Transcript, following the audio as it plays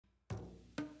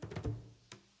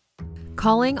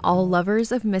calling all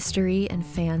lovers of mystery and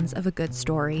fans of a good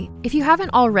story. If you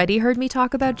haven't already heard me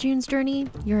talk about June's Journey,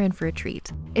 you're in for a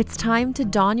treat. It's time to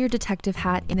don your detective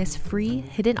hat in this free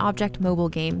hidden object mobile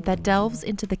game that delves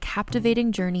into the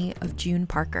captivating journey of June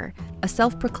Parker, a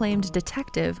self-proclaimed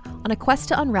detective on a quest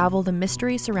to unravel the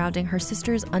mystery surrounding her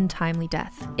sister's untimely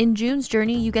death. In June's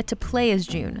Journey, you get to play as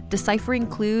June, deciphering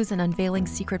clues and unveiling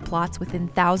secret plots within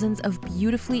thousands of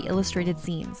beautifully illustrated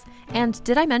scenes. And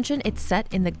did I mention it's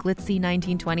set in the glitzy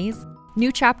 1920s? New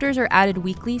chapters are added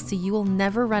weekly, so you will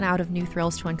never run out of new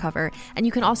thrills to uncover, and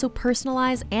you can also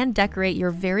personalize and decorate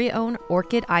your very own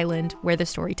Orchid Island where the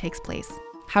story takes place.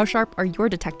 How sharp are your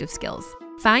detective skills?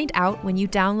 Find out when you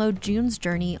download June's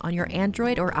Journey on your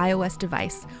Android or iOS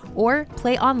device, or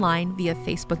play online via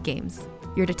Facebook Games.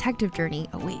 Your detective journey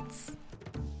awaits.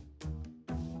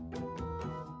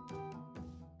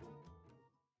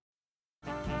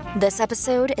 This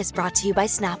episode is brought to you by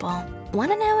Snapple. Want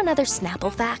to know another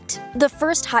Snapple fact? The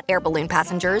first hot air balloon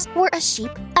passengers were a sheep,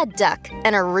 a duck,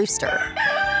 and a rooster.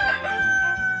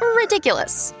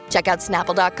 Ridiculous. Check out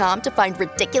Snapple.com to find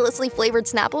ridiculously flavored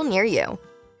Snapple near you.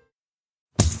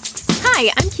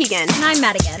 Hi, I'm Keegan. And I'm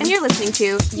Madigan. And you're listening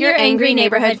to Your Angry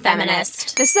Neighborhood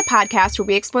Feminist. This is a podcast where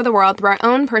we explore the world through our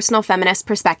own personal feminist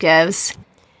perspectives.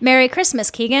 Merry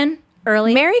Christmas, Keegan.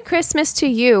 Early. Merry Christmas to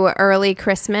you, early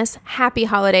Christmas, happy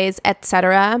holidays,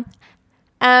 etc.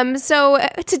 So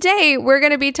today we're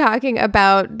going to be talking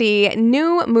about the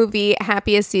new movie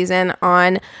Happiest Season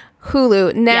on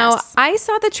Hulu. Now, Yes. I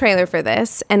saw the trailer for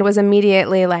this and was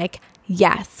immediately like,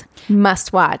 yes,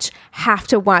 must watch, have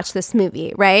to watch this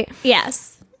movie, right?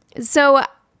 Yes. So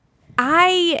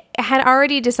I had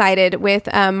already decided with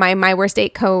my Worst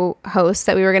Date co-hosts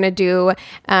that we were going to do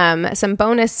some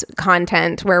bonus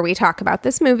content where we talk about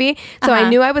this movie. So I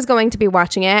knew I was going to be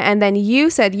watching it. And then you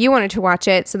said you wanted to watch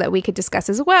it so that we could discuss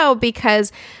as well,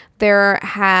 because there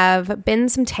have been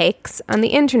some takes on the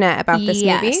internet about this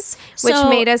movie, which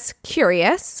made us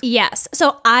curious. Yes.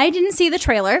 So I didn't see the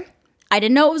trailer. I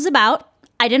didn't know what it was about.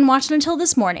 I didn't watch it until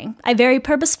this morning. I very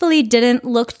purposefully didn't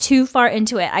look too far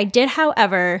into it. I did,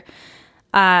 however,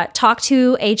 talk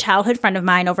to a childhood friend of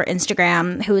mine over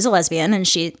Instagram who is a lesbian, and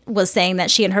she was saying that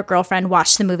she and her girlfriend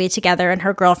watched the movie together, and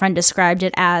her girlfriend described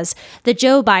it as the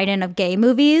Joe Biden of gay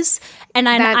movies. And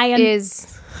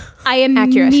I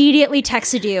immediately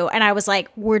texted you, and I was like,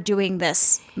 we're doing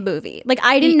this movie. Like,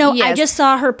 I didn't know. Yes. I just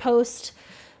saw her post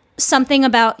something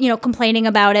about, complaining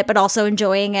about it, but also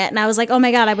enjoying it. And I was like, oh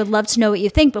my God, I would love to know what you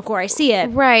think before I see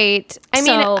it. Right. I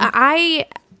mean,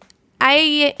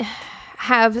 I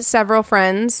have several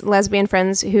friends, lesbian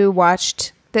friends, who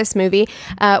watched this movie.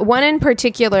 One in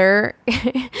particular,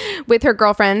 with her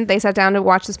girlfriend, they sat down to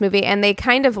watch this movie, and they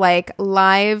kind of like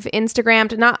live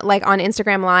Instagrammed, not like on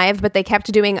Instagram Live, but they kept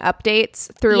doing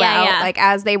updates throughout, like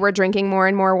as they were drinking more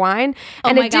and more wine.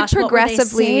 And it did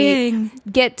progressively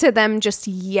get to them just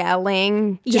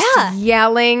yelling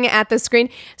at the screen.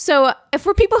 So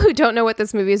for people who don't know what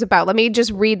this movie is about, let me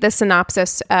just read the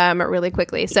synopsis really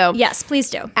quickly. So yes, please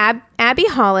do. Abby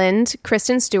Holland,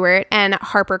 Kristen Stewart, and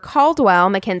Harper Caldwell,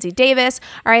 Mackenzie Davis,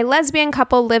 are a lesbian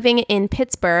couple living in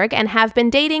Pittsburgh and have been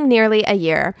dating nearly a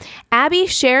year. Abby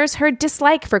shares her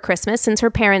dislike for Christmas since her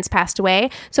parents passed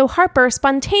away, so Harper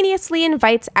spontaneously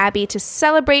invites Abby to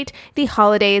celebrate the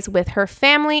holidays with her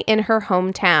family in her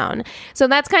hometown. So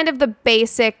that's kind of the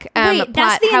basic plot.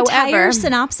 That's the entire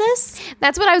synopsis?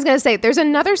 That's what I was going to say. There's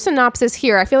another synopsis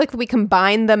here. I feel like if we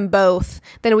combine them both,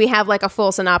 then we have like a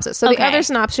full synopsis. So the other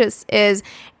synopsis is: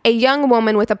 a young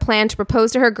woman with a plan to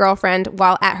propose to her girlfriend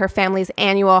while at her family's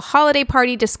annual holiday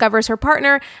party discovers her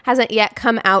partner hasn't yet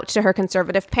come out to her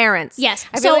conservative parents. Yes.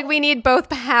 I feel like we need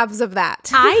both halves of that.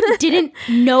 I didn't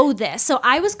know this. So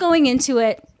I was going into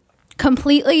it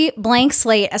completely blank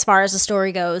slate as far as the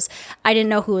story goes. I didn't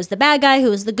know who was the bad guy, who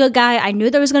was the good guy. I knew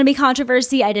there was going to be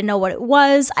controversy. I didn't know what it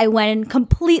was. I went in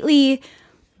completely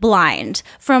blind.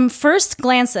 From first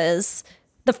glances,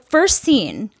 the first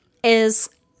scene is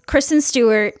Kristen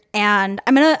Stewart, and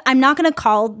I'm not gonna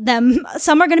call them,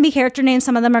 some are gonna be character names,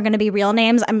 some of them are gonna be real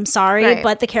names. I'm sorry,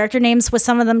 but the character names with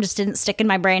some of them just didn't stick in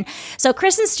my brain. So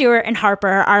Kristen Stewart and Harper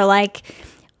are like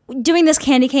doing this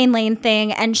Candy Cane Lane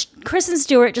thing, and Kristen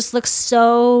Stewart just looks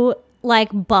so like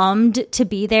bummed to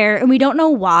be there, and we don't know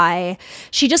why.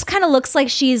 She just kind of looks like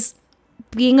she's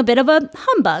being a bit of a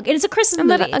humbug. And it's a Christmas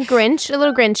movie. A little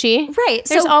Grinchy. Right.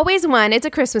 There's always one. It's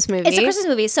a Christmas movie. It's a Christmas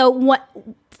movie. So what,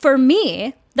 for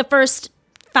me, the first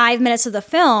 5 minutes of the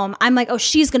film, I'm like, oh,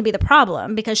 she's going to be the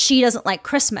problem because she doesn't like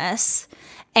Christmas.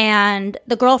 And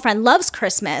the girlfriend loves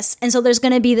Christmas. And so there's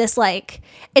going to be this like,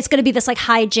 it's going to be this like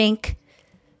hijink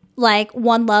like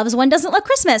one loves, one doesn't love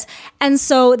Christmas. And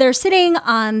so they're sitting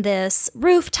on this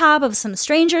rooftop of some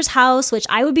stranger's house, which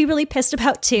I would be really pissed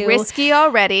about too. Risky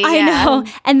already. I know.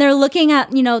 And they're looking at,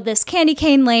 this candy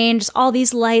cane lane, just all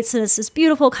these lights, and it's this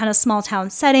beautiful kind of small town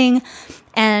setting.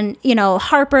 And,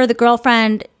 Harper, the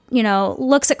girlfriend,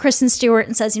 looks at Kristen Stewart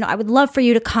and says, I would love for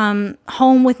you to come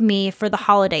home with me for the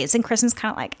holidays. And Kristen's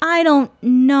kind of like, I don't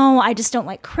know. I just don't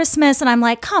like Christmas. And I'm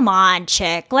like, come on,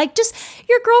 chick. Like, just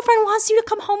your girlfriend wants you to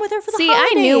come home with her for the holidays.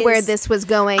 See, I knew where this was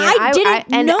going. I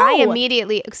didn't know. I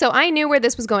immediately, so I knew where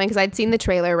this was going because I'd seen the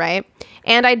trailer, right?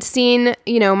 And I'd seen,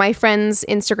 my friends'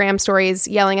 Instagram stories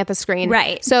yelling at the screen.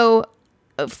 Right. So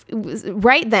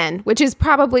right then, which is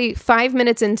probably 5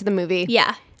 minutes into the movie.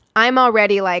 Yeah. I'm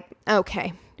already like,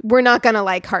 okay, we're not going to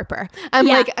like Harper. I'm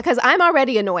like, because I'm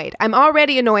already annoyed. I'm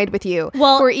already annoyed with you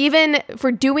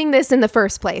for doing this in the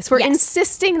first place, for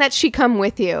insisting that she come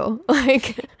with you.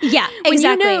 Like, yeah, when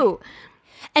exactly. You knew.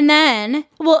 And then,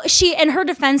 she, in her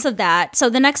defense of that, so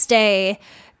the next day,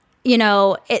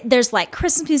 there's like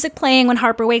Christmas music playing when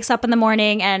Harper wakes up in the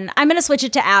morning, and I'm going to switch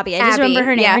it to Abby. I just remember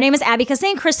her name. Yeah. Her name is Abby, because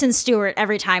saying Kristen Stewart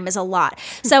every time is a lot.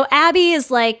 So Abby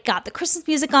is like, got the Christmas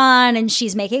music on, and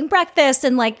she's making breakfast,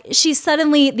 and like, she's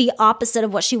suddenly the opposite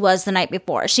of what she was the night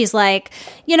before. She's like,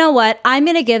 you know what? I'm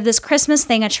going to give this Christmas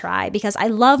thing a try because I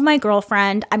love my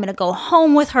girlfriend. I'm going to go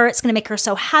home with her. It's going to make her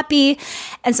so happy.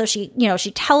 And so she, she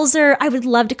tells her, I would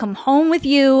love to come home with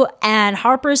you. And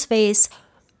Harper's face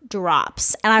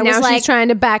drops, and I was like, she's trying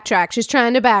to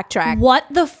backtrack. What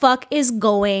the fuck is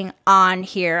going on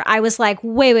here? I was like,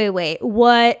 wait,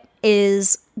 what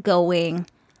is going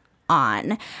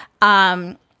on?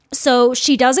 So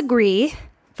she does agree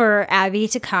for Abby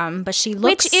to come, but she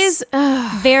looks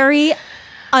very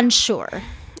unsure.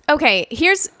 Okay,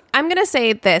 I'm gonna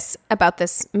say this about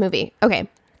this movie. Okay,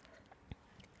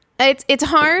 it's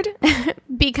hard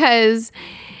because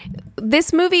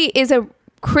this movie is a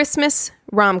Christmas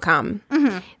rom-com.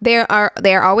 Mm-hmm. They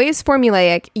are always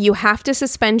formulaic. You have to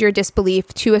suspend your disbelief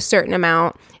to a certain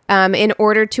amount in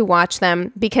order to watch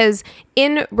them, because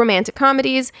in romantic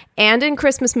comedies and in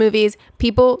Christmas movies,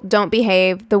 people don't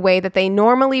behave the way that they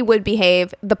normally would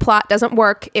behave. The plot doesn't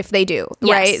work if they do,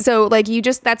 right? So like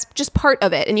that's just part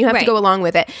of it, and you have to go along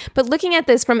with it. But looking at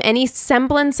this from any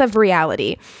semblance of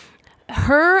reality,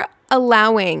 her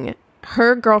allowing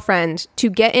her girlfriend to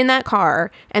get in that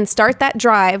car and start that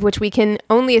drive, which we can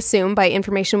only assume by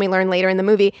information we learn later in the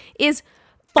movie, is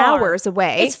hours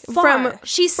away. It's far.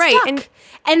 She's right, stuck.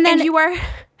 And you are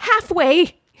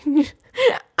halfway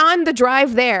on the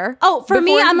drive there. Oh, for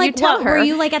me, I'm like, what? Were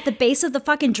you like at the base of the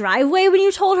fucking driveway when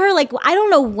you told her? Like, I don't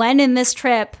know when in this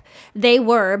trip they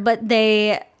were, but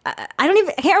I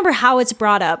can't remember how it's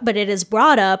brought up, but it is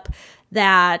brought up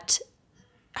that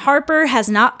Harper has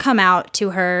not come out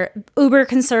to her uber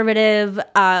conservative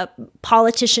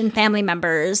politician family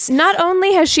members. Not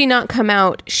only has she not come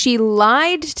out, she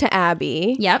lied to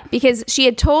Abby. Yep. Because she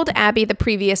had told Abby the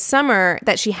previous summer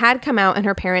that she had come out and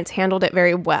her parents handled it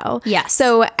very well. Yes.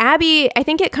 So Abby, I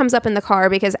think it comes up in the car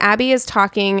because Abby is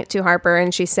talking to Harper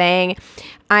and she's saying,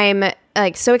 I'm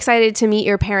like so excited to meet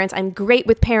your parents. I'm great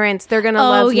with parents. They're going to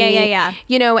love me. Yeah.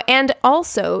 And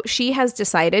also she has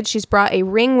decided, she's brought a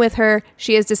ring with her.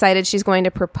 She has decided she's going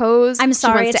to propose. I'm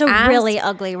sorry. It's a really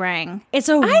ugly ring. It's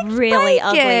a really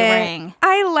ugly ring.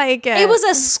 I like it. It was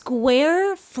a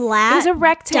square, flat. It was a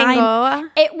rectangle.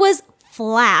 It was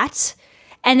flat,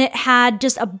 and it had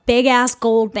just a big ass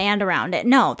gold band around it.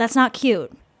 No, that's not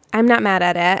cute. I'm not mad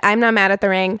at it. I'm not mad at the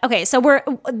ring. Okay, so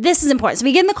this is important. So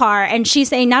we get in the car, and she's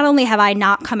saying, not only have I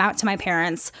not come out to my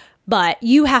parents, but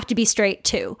you have to be straight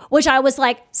too. Which I was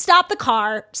like, stop the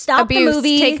car, stop Abuse, the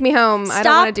movie. take me home. I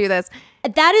don't want to do this.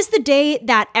 That is the day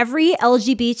that every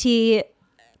LGBT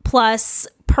plus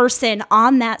person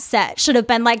on that set should have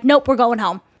been like, nope, we're going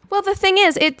home. Well, the thing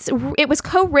is, it was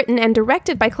co-written and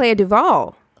directed by Clea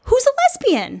Duvall. Who's a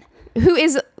lesbian? Who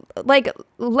is like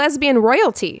lesbian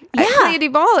royalty. Yeah. Clea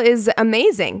Duvall is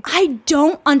amazing. I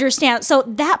don't understand. So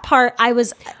that part,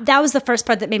 that was the first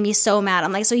part that made me so mad.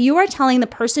 I'm like, so you are telling the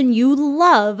person you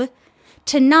love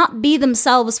to not be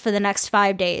themselves for the next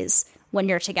 5 days when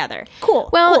you're together. Cool.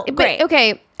 Well, cool, great.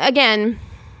 Okay, again,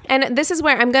 and this is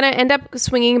where I'm going to end up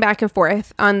swinging back and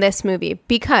forth on this movie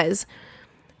because,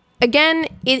 again,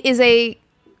 it is a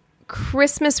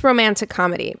Christmas romantic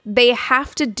comedy. They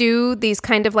have to do these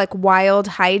kind of like wild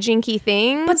hijinky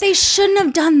things. But they shouldn't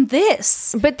have done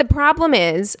this. But the problem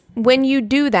is when you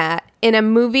do that in a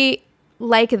movie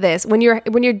like this, when you're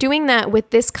doing that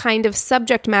with this kind of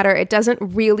subject matter, it doesn't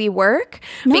really work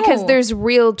because there's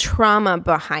real trauma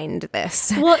behind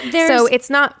this. Well, so it's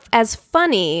not as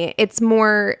funny. It's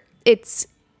more it's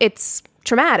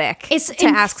traumatic to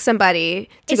ask somebody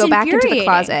to go back into the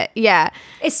closet. Yeah.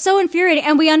 It's so infuriating.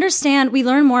 And we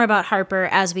learn more about Harper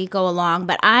as we go along,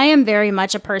 but I am very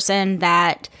much a person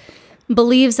that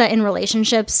believes that in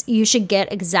relationships you should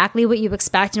get exactly what you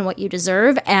expect and what you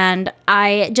deserve. And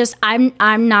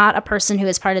I'm not a person who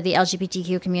is part of the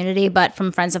LGBTQ community, but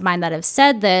from friends of mine that have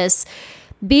said this,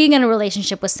 being in a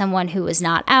relationship with someone who is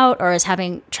not out or is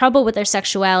having trouble with their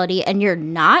sexuality and you're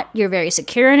very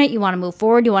secure in it, you want to move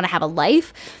forward, you want to have a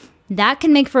life, that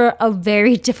can make for a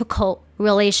very difficult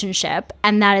relationship.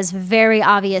 And that is very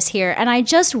obvious here. And I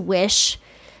just wish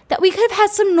that we could have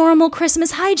had some normal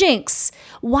Christmas hijinks.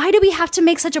 Why do we have to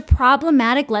make such a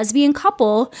problematic lesbian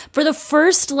couple for the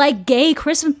first gay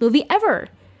Christmas movie ever?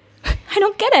 I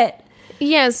don't get it.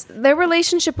 Yes, their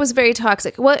relationship was very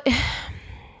toxic. What?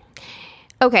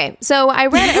 Okay, so I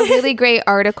read a really great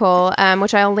article,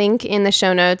 which I'll link in the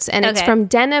show notes, and it's from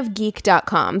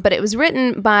denofgeek.com, but it was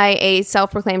written by a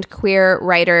self-proclaimed queer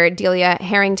writer, Delia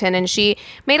Harrington, and she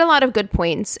made a lot of good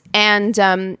points and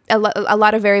a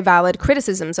lot of very valid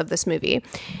criticisms of this movie.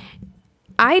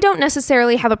 I don't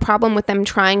necessarily have a problem with them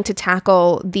trying to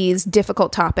tackle these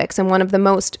difficult topics. And one of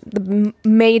the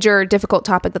major difficult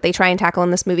topic that they try and tackle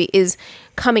in this movie is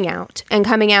coming out, and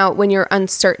coming out when you're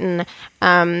uncertain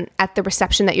at the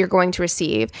reception that you're going to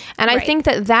receive. And I think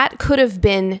that could have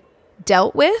been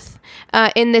dealt with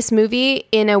in this movie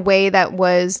in a way that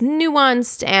was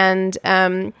nuanced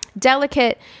and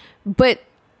delicate. But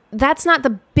that's not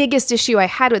the biggest issue I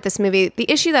had with this movie. The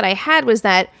issue that I had was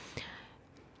that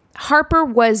Harper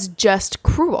was just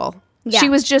cruel. Yeah. She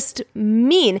was just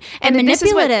mean and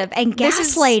manipulative and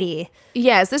gaslighty.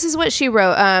 Yes, this is what she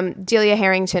wrote. Delia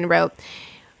Harrington wrote.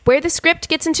 Where the script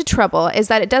gets into trouble is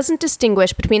that it doesn't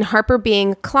distinguish between Harper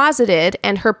being closeted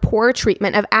and her poor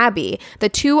treatment of Abby. The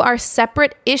two are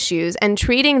separate issues, and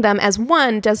treating them as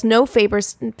one does no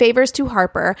favors to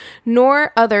Harper,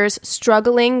 nor others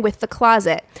struggling with the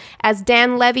closet. As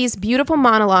Dan Levy's beautiful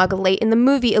monologue late in the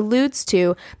movie alludes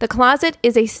to, the closet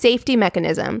is a safety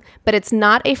mechanism, but it's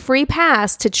not a free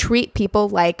pass to treat people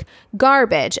like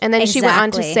garbage. And then she went on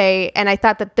to say, and I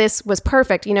thought that this was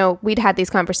perfect, we'd had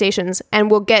these conversations, and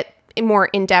we'll get more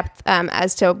in depth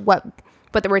as to what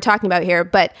we're talking about here,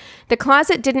 but the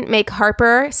closet didn't make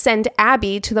Harper send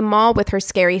Abby to the mall with her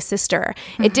scary sister.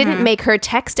 It didn't make her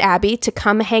text Abby to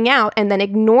come hang out and then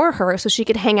ignore her so she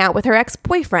could hang out with her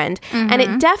ex-boyfriend. And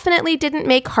it definitely didn't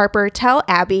make Harper tell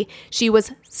Abby she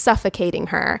was suffocating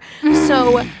her.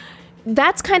 So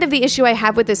that's kind of the issue I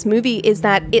have with this movie, is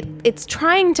that it's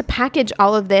trying to package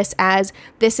all of this as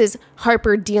this is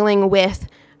Harper dealing with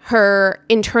her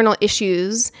internal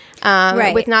issues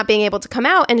with not being able to come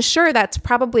out. And sure, that's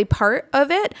probably part of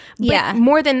it. But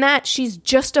more than that, she's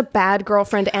just a bad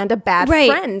girlfriend and a bad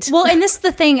friend. Well, and this is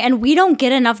the thing. And we don't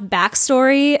get enough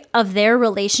backstory of their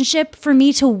relationship for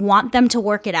me to want them to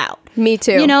work it out. Me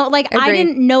too. Agreed. I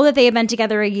didn't know that they had been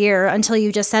together a year until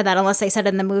you just said that, unless they said it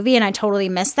in the movie, and I totally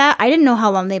missed that. I didn't know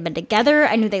how long they've been together.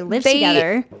 I knew they lived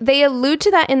together. They allude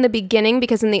to that in the beginning,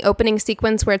 because in the opening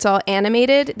sequence where it's all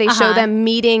animated, they show them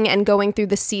meeting and going through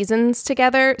the seasons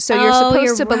together. So you're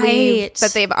supposed to believe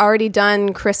that they've already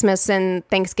done Christmas and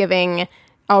Thanksgiving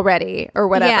already or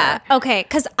whatever. Yeah, okay,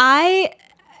 because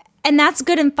and that's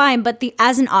good and fine, but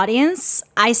as an audience,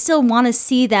 I still want to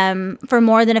see them for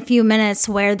more than a few minutes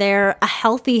where they're a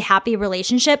healthy, happy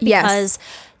relationship. Because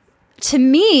to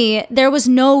me, there was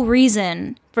no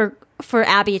reason for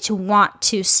Abby to want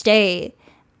to stay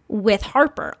with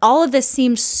Harper. All of this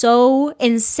seemed so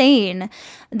insane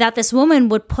that this woman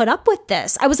would put up with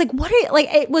this. I was like,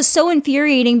 it was so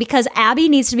infuriating, because Abby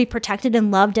needs to be protected and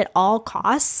loved at all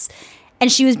costs.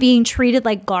 And she was being treated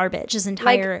like garbage this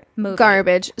entire movie.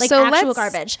 Garbage. So actual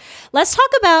garbage. Let's talk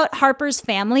about Harper's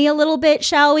family a little bit,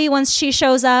 shall we, once she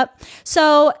shows up.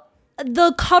 So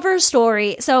the cover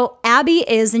story. So Abby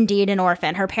is indeed an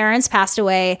orphan. Her parents passed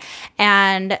away,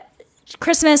 and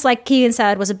Christmas, like Keegan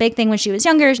said, was a big thing when she was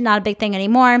younger. Not a big thing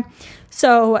anymore.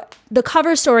 So the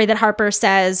cover story that Harper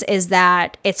says is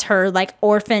that it's her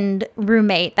orphaned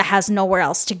roommate that has nowhere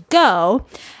else to go.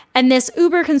 And this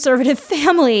uber conservative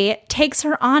family takes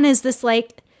her on as this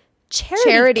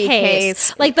charity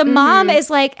case. The mom is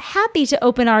happy to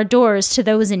open our doors to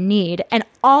those in need. And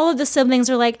all of the siblings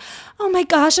are like, oh my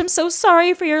gosh, I'm so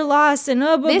sorry for your loss. And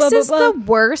this is the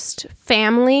worst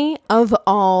family of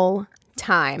all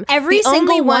time. Every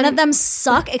single one of them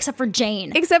suck except for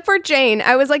Jane.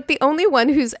 I was like, the only one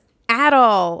who's at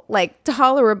all like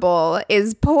tolerable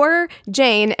is poor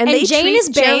Jane, and they Jane treat is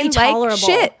barely Jane tolerable. like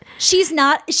shit.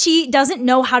 She doesn't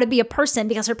know how to be a person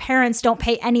because her parents don't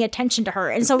pay any attention to her.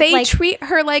 And so they treat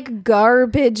her like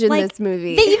garbage in this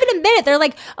movie. They even admit it. They're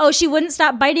like, oh, she wouldn't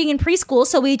stop biting in preschool,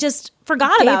 so we just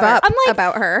forgot Gave about her. up I'm like,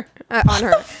 about her on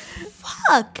her.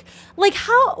 fuck. Like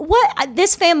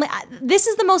this family, this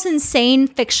is the most insane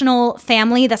fictional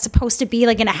family that's supposed to be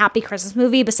like in a happy Christmas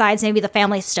movie besides maybe the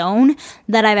Family Stone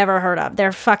that I've ever heard of.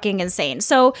 They're fucking insane.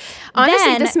 So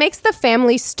honestly, this makes the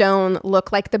Family Stone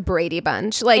look like the Brady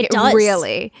Bunch. Like, it does.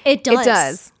 Really. It does. It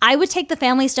does. I would take the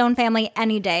Family Stone family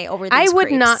any day over these I would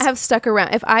creeps. not have stuck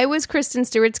around. If I was Kristen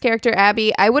Stewart's character,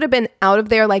 Abby, I would have been out of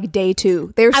there like day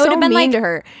 2. They were so mean to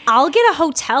her. I'll get a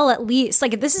hotel at least.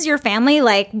 Like, if this is your family,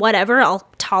 like, whatever, I'll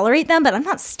tolerate them, but I'm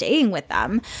not staying with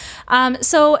them.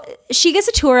 So she gets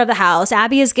a tour of the house.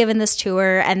 Abby is given this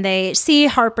tour, and they see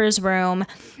Harper's room,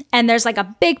 and there's like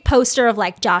a big poster of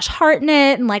like Josh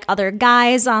Hartnett and like other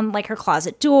guys on like her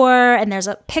closet door, and there's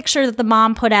a picture that the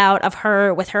mom put out of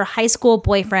her with her high school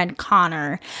boyfriend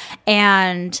Connor,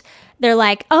 and they're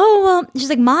like, oh, well, she's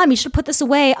like, Mom, you should put this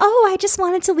away. Oh, I just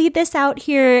wanted to leave this out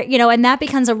here, and that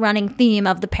becomes a running theme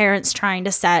of the parents trying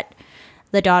to set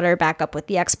the daughter back up with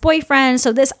the ex-boyfriend.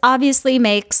 So this obviously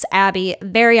makes Abby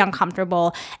very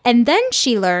uncomfortable. And then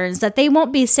she learns that they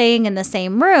won't be staying in the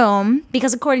same room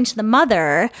because, according to the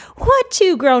mother, what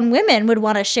 2 grown women would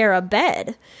want to share a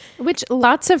bed? Which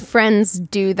lots of friends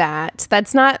do that.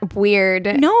 That's not weird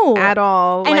at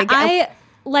all. And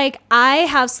I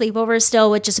have sleepovers still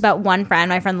with just about one friend.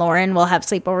 My friend Lauren will have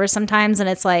sleepovers sometimes, and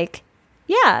it's like,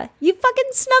 yeah, you fucking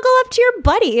snuggle up to your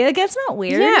buddy. Like, it's not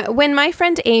weird. Yeah, when my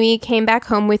friend Amy came back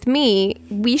home with me,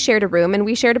 we shared a room and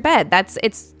we shared a bed.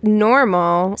 It's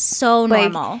normal. So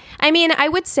normal. I mean, I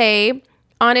would say,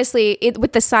 honestly,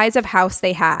 with the size of house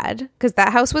they had, because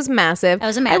that house was massive. It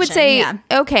was a mansion, I would say,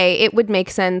 okay, it would make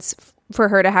sense for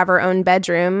her to have her own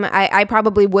bedroom. I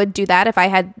probably would do that if I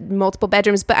had multiple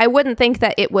bedrooms, but I wouldn't think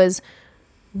that it was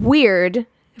weird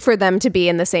for them to be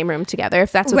in the same room together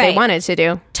if that's what they wanted to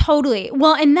do. Totally.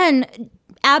 Well, and then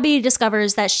Abby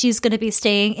discovers that she's going to be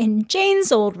staying in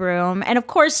Jane's old room. And of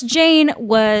course, Jane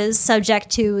was subject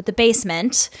to the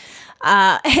basement in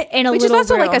a Which little is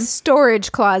also room. like a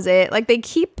storage closet. Like, they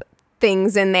keep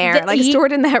things in there,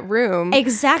 stored in that room.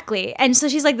 Exactly. And so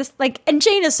she's like, this, like, and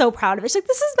Jane is so proud of it. She's like,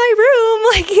 this is my room.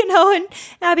 Like, and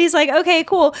Abby's like, okay,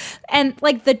 cool. And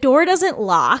like, the door doesn't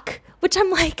lock, which I'm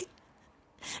like,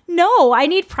 no, I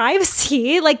need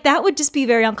privacy. Like, that would just be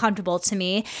very uncomfortable to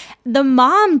me. The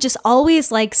mom just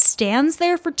always like stands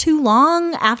there for too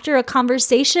long after a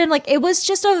conversation. Like, it was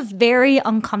just a very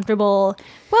uncomfortable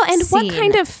scene. What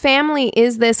kind of family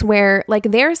is this where like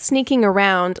they're sneaking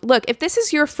around? Look, if this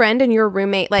is your friend and your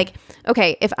roommate, like,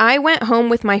 okay, if I went home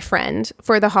with my friend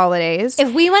for the holidays.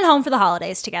 If we went home for the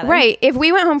holidays together. Right. If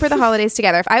we went home for the holidays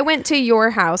together, if I went to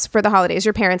your house for the holidays,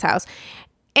 your parents' house,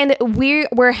 and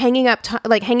we're hanging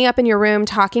up in your room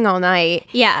talking all night.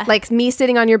 Yeah. Like me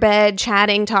sitting on your bed,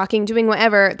 chatting, talking, doing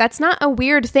whatever. That's not a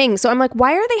weird thing. So I'm like,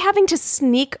 why are they having to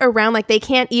sneak around? Like, they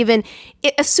can't even,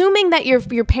 assuming that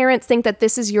your parents think that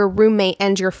this is your roommate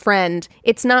and your friend,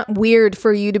 it's not weird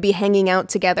for you to be hanging out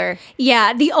together.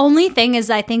 Yeah. The only thing is,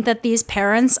 I think that these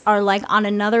parents are like on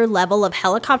another level of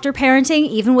helicopter parenting,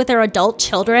 even with their adult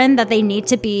children, that they need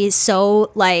to be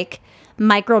so like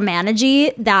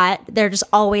micromanagey that they're just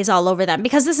always all over them.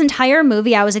 Because this entire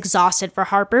movie, I was exhausted for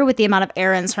Harper with the amount of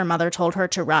errands her mother told her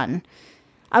to run.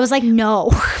 I was like,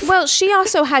 no. Well, she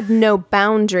also had no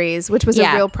boundaries, which was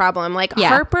a real problem. Like,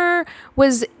 Harper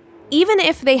was, even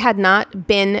if they had not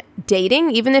been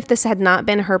dating, even if this had not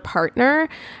been her partner,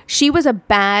 she was a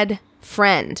bad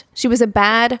friend. She was a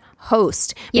bad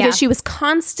host because she was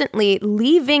constantly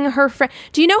leaving her friend.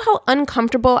 Do you know how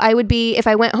uncomfortable I would be if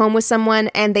I went home with someone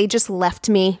and they just left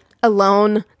me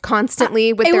alone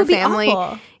constantly with their family?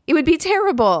 Awful. It would be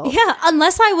terrible. Yeah,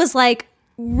 unless I was like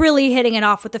really hitting it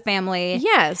off with the family.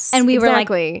 Yes. And we were like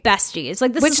besties.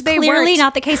 Like, this Which is they clearly weren't.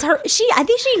 not the case. I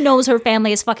think she knows her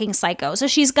family is fucking psycho. So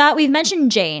we've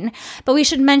mentioned Jane, but we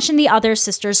should mention the other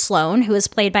sister, Sloane, who is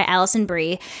played by Alison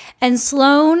Brie. And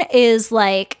Sloane is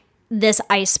like this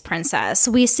ice princess.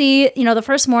 We see, the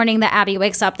first morning that Abby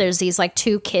wakes up, there's these like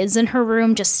 2 kids in her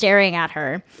room just staring at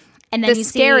her. And then the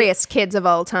scariest kids of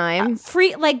all time.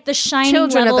 Like the shining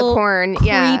Children of the little Corn. Creepy.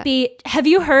 Yeah. Have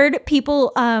you heard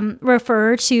people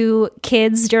refer to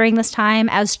kids during this time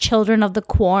as children of the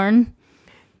corn?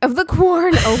 Of the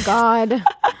corn. Oh God. Isn't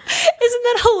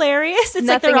that hilarious? It's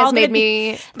Nothing like has made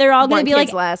me. They're all going to be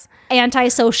like less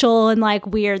antisocial and like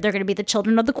weird. They're going to be the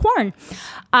children of the corn.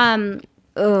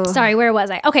 Sorry, where was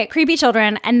I? Okay, creepy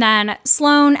children. And then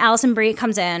Sloane, Alison Brie,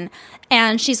 comes in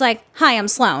and she's like, hi, I'm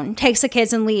Sloane. Takes the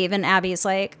kids and leave. And Abby's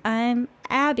like, I'm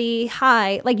Abby.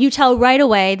 Hi. Like, you tell right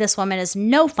away this woman is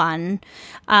no fun,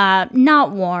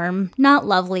 not warm, not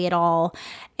lovely at all.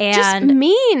 And just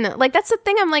mean. Like, that's the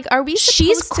thing. I'm like, are we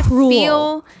supposed to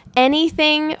feel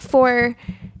anything for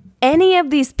any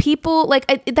of these people?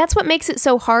 Like, that's what makes it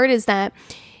so hard, is that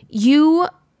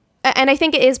and I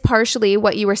think it is partially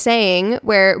what you were saying,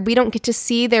 where we don't get to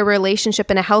see their relationship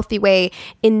in a healthy way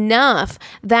enough,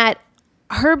 that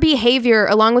her behavior,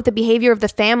 along with the behavior of the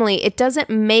family, it doesn't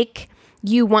make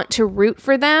you want to root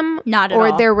for them. Not at or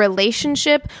all. Their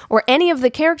relationship, or any of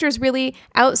the characters really,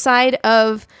 outside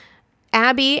of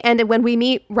Abby and when we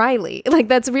meet Riley. Like,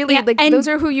 that's really, those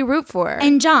are who you root for.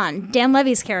 And John, Dan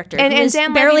Levy's character. And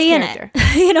Dan barely Levy's in character.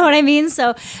 it. You know what I mean?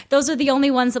 So those are the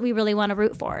only ones that we really want to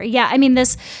root for. Yeah, I mean,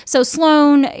 so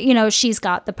Sloane, you know, she's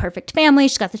got the perfect family.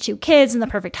 She's got the 2 kids and the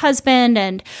perfect husband.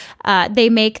 And they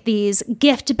make these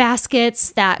gift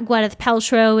baskets that Gwyneth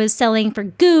Paltrow is selling for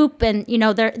Goop. And, you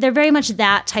know, they're very much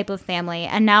that type of family.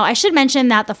 And now I should mention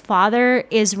that the father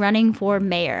is running for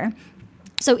mayor.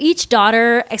 So each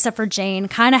daughter, except for Jane,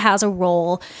 kind of has a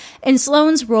role. And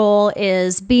Sloane's role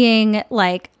is being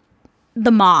like the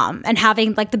mom and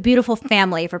having like the beautiful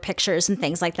family for pictures and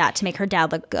things like that to make her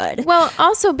dad look good. Well,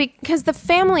 also because the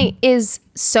family is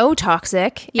so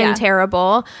toxic and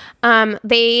terrible.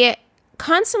 They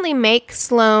constantly make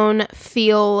Sloane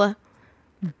feel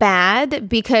bad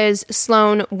because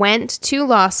Sloane went to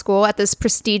law school at this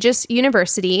prestigious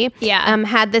university,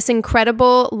 had this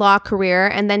incredible law career,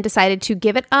 and then decided to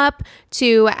give it up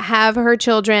to have her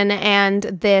children and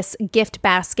this gift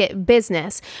basket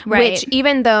business, which,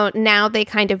 even though now they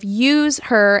kind of use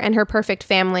her and her perfect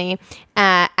family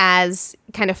as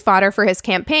kind of fodder for his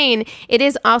campaign, it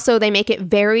is also, they make it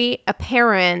very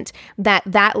apparent that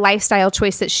that lifestyle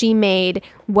choice that she made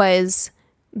was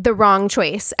the wrong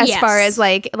choice, as far as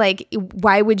like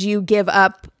why would you give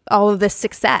up all of this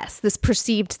success, this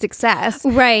perceived success,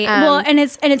 right? Well, and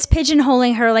it's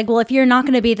pigeonholing her, like, well, if you're not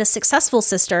going to be the successful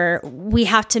sister, we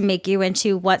have to make you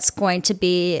into what's going to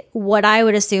be what I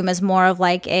would assume is more of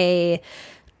like a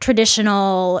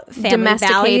traditional family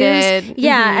values,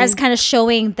 as kind of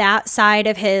showing that side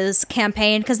of his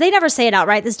campaign, because they never say it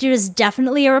outright. This dude is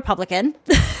definitely a Republican.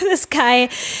 This guy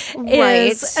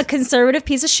is a conservative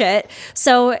piece of shit.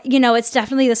 So, you know, it's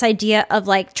definitely this idea of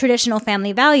like traditional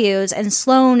family values, and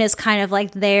Sloane is kind of like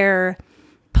their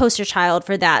poster child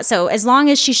for that. So as long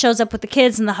as she shows up with the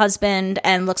kids and the husband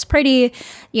and looks pretty,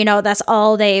 you know, that's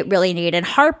all they really need. And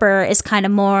Harper is kind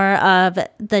of more of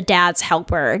the dad's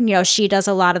helper. You know, she does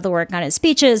a lot of the work on his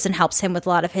speeches and helps him with a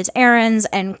lot of his errands,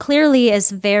 and clearly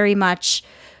is very much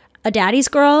a daddy's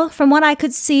girl from what I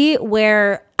could see,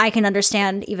 where I can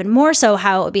understand even more so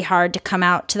how it would be hard to come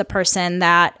out to the person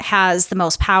that has the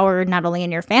most power, not only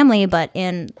in your family, but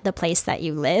in the place that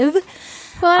you live.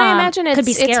 Well, and I imagine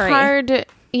it's hard.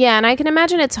 Yeah, and I can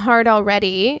imagine it's hard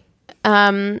already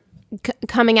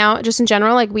coming out, just in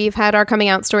general. Like, we've had our coming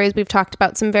out stories. We've talked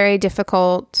about some very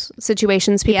difficult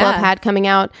situations people have had coming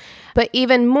out. But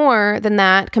even more than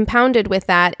that, compounded with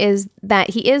that, is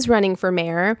that he is running for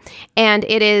mayor. And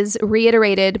it is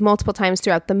reiterated multiple times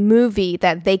throughout the movie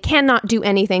that they cannot do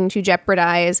anything to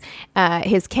jeopardize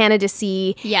his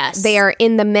candidacy. Yes. They are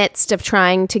in the midst of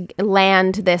trying to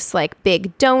land this like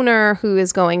big donor who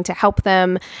is going to help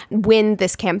them win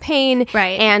this campaign.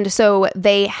 Right. And so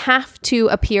they have to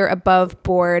appear above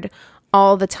board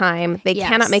all the time. They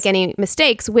cannot make any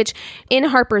mistakes, which, in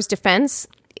Harper's defense,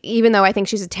 even though I think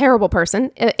she's a terrible person,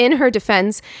 in her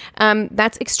defense,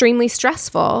 that's extremely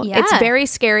stressful. Yeah. It's very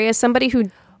scary as somebody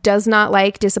who does not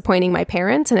like disappointing my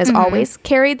parents and has always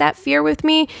carried that fear with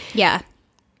me. Yeah.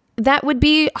 It would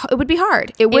be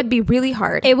hard. It would be really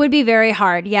hard. It would be very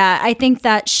hard. Yeah. I think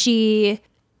that she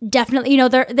definitely, you know,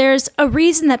 there's a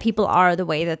reason that people are the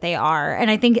way that they are. And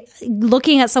I think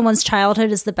looking at someone's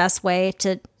childhood is the best way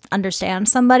to understand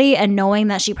somebody, and knowing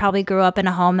that she probably grew up in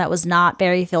a home that was not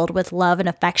very filled with love and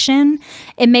affection,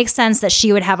 it makes sense that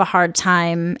she would have a hard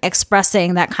time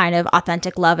expressing that kind of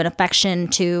authentic love and affection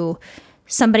to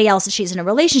somebody else that she's in a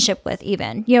relationship with,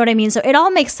 even. You know what I mean? So it all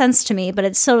makes sense to me, but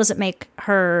it still doesn't make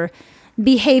her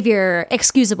behavior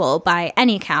excusable by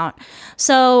any count.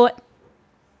 So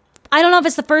I don't know if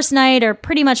it's the first night or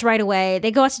pretty much right away.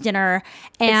 They go out to dinner.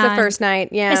 And it's the first night.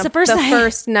 Yeah. It's the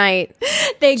first night.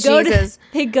 They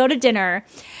go to dinner.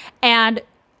 And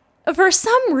for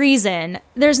some reason,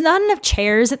 there's not enough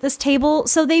chairs at this table.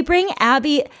 So they bring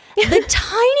Abby the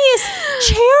tiniest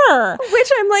chair. Which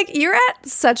I'm like, you're at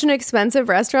such an expensive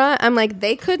restaurant. I'm like,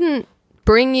 they couldn't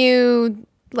bring you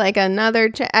like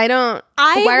another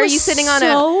why are you sitting on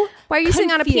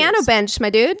a piano bench, my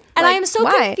dude? And I am so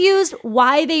confused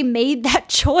why they made that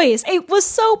choice. It was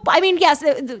so, I mean, yes,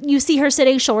 you see her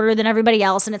sitting shorter than everybody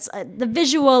else, and it's the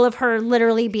visual of her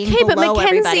literally being below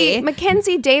everybody.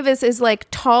 Mackenzie Davis is like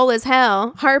tall as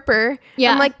hell. Harper,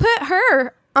 I'm like, put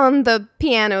her on the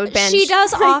piano bench. She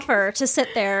does offer to sit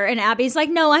there, and Abby's like,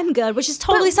 no, I'm good, which is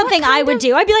totally something I would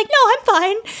do. I'd be like, no, I'm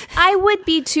fine. I would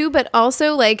be too, but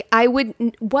also like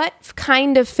what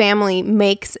kind of family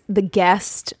makes the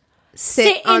guest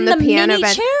sit on the piano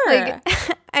bench? Chair.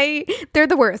 Like, they're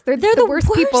the worst. They're the worst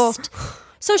people.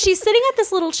 So she's sitting at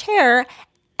this little chair,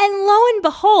 and lo and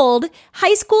behold,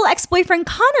 high school ex-boyfriend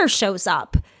Connor shows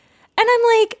up. And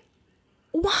I'm like,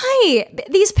 why?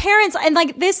 These parents, and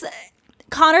like this...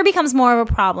 Connor becomes more of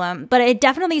a problem, but it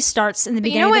definitely starts in the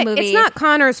beginning of the movie. It's not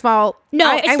Connor's fault.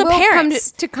 No, it's the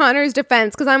parents. Come to Connor's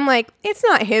defense, because I'm like, it's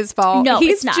not his fault. No,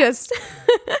 he's it's not. Just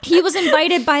he was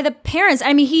invited by the parents.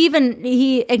 I mean,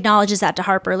 he acknowledges that to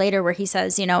Harper later, where he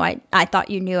says, you know, I thought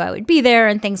you knew I would be there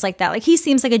and things like that. Like, he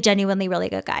seems like a genuinely really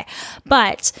good guy,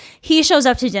 but he shows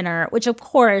up to dinner, which of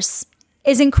course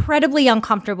is incredibly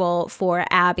uncomfortable for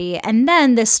Abby. And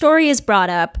then the story is brought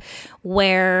up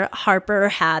where Harper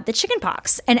had the chicken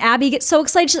pox, and Abby gets so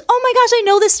excited. She's, oh my gosh, I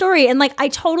know this story. And like, I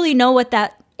totally know what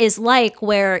that is like,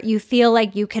 where you feel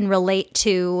like you can relate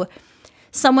to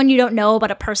someone you don't know, but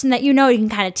a person that you know. You can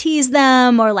kind of tease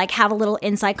them or like have a little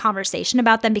inside conversation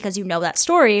about them because you know that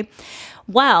story.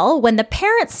 Well, when the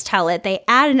parents tell it, they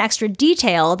add an extra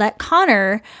detail that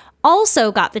Connor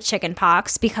also got the chicken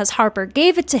pox because Harper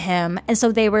gave it to him. And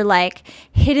so they were like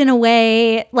hidden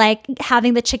away, like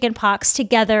having the chicken pox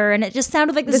together. And it just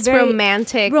sounded like this very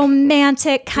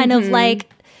romantic kind of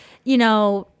like, you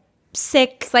know,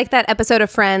 sick. It's like that episode of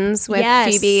Friends with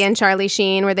Phoebe and Charlie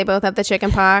Sheen where they both have the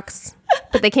chicken pox,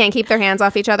 but they can't keep their hands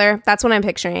off each other. That's what I'm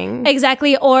picturing.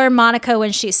 Exactly. Or Monica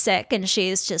when she's sick and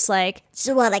she's just like,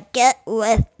 just want to get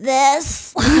with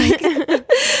this.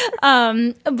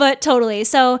 But totally.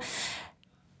 So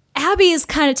Abby is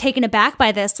kind of taken aback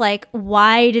by this. Like,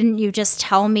 why didn't you just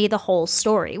tell me the whole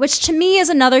story? Which to me is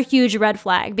another huge red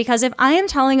flag, because if I am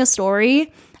telling a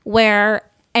story where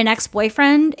an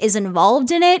ex-boyfriend is involved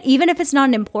in it, even if it's not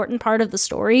an important part of the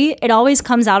story, it always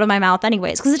comes out of my mouth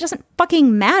anyways, because it doesn't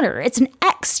fucking matter. It's an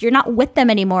ex. You're not with them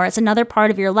anymore. It's another part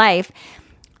of your life.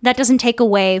 That doesn't take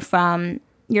away from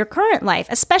your current life,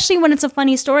 especially when it's a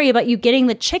funny story about you getting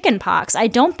the chicken pox. I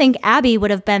don't think Abby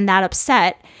would have been that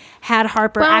upset had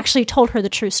Harper actually told her the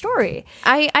true story.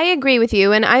 I agree with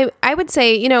you. And I would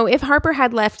say, you know, if Harper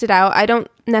had left it out, I don't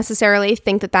necessarily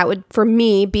think that would, for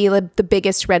me, be the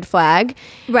biggest red flag.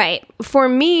 Right. For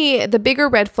me, the bigger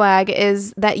red flag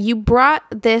is that you brought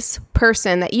this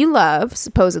person that you love,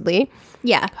 supposedly,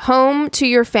 home to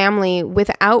your family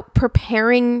without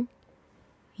preparing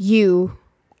you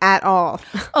at all.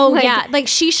 Oh, yeah. Like,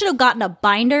 she should have gotten a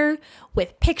binder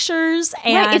with pictures.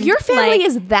 And right. If your family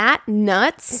is that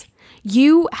nuts,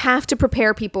 you have to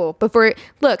prepare people before.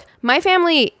 Look, my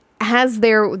family has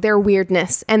their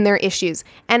weirdness and their issues,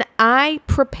 and I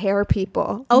prepare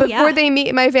people before they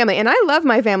meet my family. And I love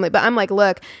my family, but I'm like,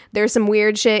 look, there's some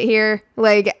weird shit here.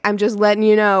 Like, I'm just letting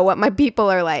you know what my people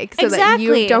are like, so that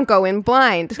you don't go in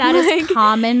blind. That is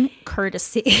common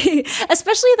courtesy.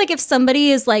 Especially like if somebody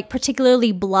is like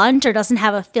particularly blunt or doesn't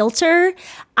have a filter.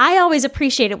 I always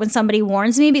appreciate it when somebody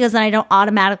warns me, because then I don't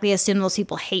automatically assume those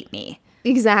people hate me.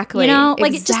 Exactly. You know,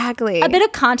 like exactly. Just a bit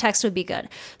of context would be good.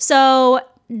 So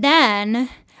then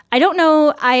I don't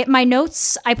know, my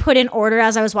notes I put in order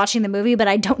as I was watching the movie, but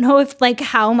I don't know if like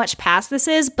how much past this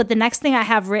is. But the next thing I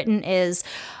have written is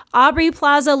Aubrey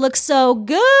Plaza looks so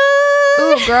good.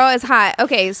 Ooh, girl is hot.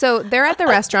 Okay, so they're at the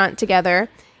restaurant together,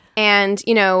 and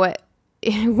you know,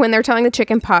 when they're telling the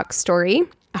chicken pox story,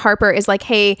 Harper is like,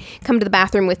 hey, come to the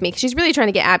bathroom with me. She's really trying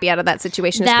to get Abby out of that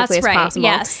situation as quickly as possible.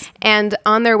 Yes. And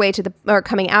on their way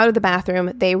coming out of the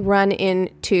bathroom, they run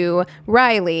into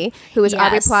Riley, who is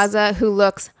Aubrey Plaza, who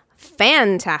looks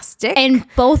fantastic. And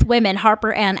both women,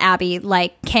 Harper and Abby,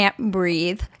 like can't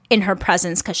breathe in her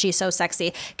presence because she's so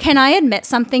sexy. Can I admit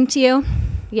something to you?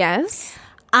 Yes.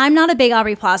 I'm not a big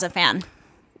Aubrey Plaza fan.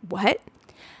 What?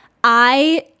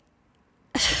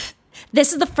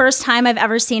 This is the first time I've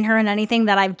ever seen her in anything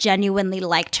that I've genuinely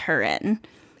liked her in.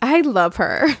 I love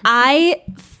her. I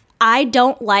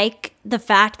don't like the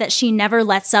fact that she never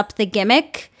lets up the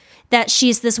gimmick that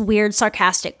she's this weird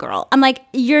sarcastic girl. I'm like,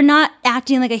 you're not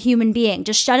acting like a human being.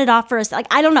 Just shut it off for us. Like,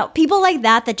 I don't know. People like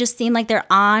that just seem like they're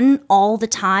on all the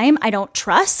time. I don't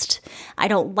trust. I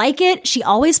don't like it. She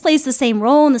always plays the same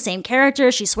role and the same character.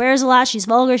 She swears a lot. She's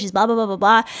vulgar. She's blah, blah, blah, blah,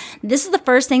 blah. This is the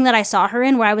first thing that I saw her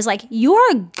in where I was like, you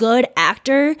are a good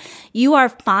actor. You are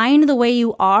fine the way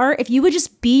you are. If you would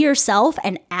just be yourself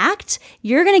and act,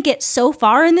 you're going to get so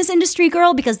far in this industry,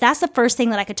 girl, because that's the first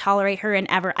thing that I could tolerate her in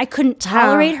ever. I couldn't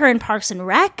tolerate her in Parks and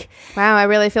Rec. Wow, I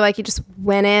really feel like you just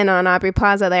went in on Aubrey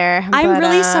Plaza there. I'm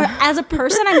really sorry. As a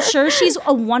person, I'm sure she's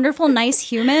a wonderful, nice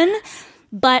human,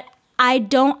 but I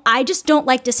just don't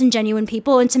like disingenuous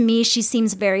people. And to me, she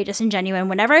seems very disingenuous.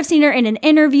 Whenever I've seen her in an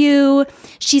interview,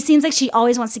 she seems like she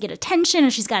always wants to get attention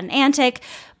and she's got an antic.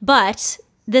 But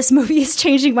this movie is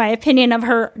changing my opinion of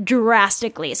her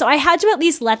drastically. So I had to at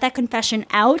least let that confession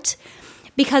out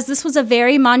because this was a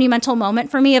very monumental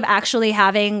moment for me of actually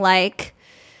having like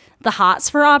the hots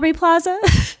for Aubrey Plaza.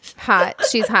 Hot.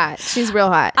 She's hot. She's real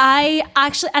hot. I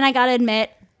gotta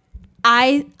admit,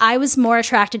 I was more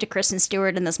attracted to Kristen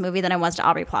Stewart in this movie than I was to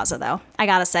Aubrey Plaza, though. I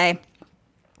gotta say.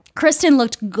 Kristen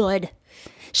looked good.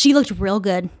 She looked real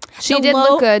good. She did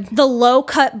look good. The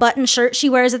low-cut button shirt she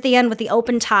wears at the end with the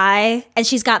open tie, and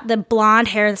she's got the blonde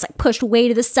hair that's like pushed way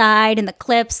to the side and the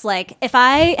clips. Like, if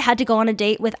I had to go on a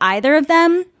date with either of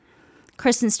them,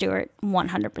 Kristen Stewart,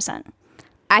 100%.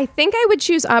 I think I would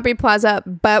choose Aubrey Plaza,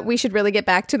 but we should really get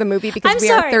back to the movie because we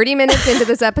are 30 minutes into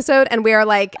this episode and we are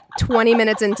like 20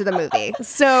 minutes into the movie.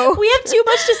 So we have too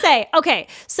much to say. Okay,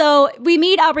 so we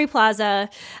meet Aubrey Plaza.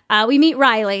 We meet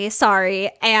Riley,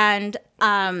 and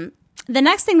the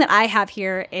next thing that I have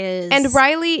here is... And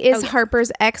Riley is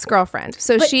Harper's ex-girlfriend.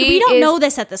 So but we don't know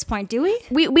this at this point, do we?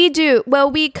 We do.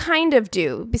 Well, we kind of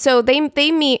do. So they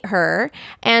meet her,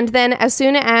 and then as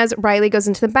soon as Riley goes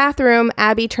into the bathroom,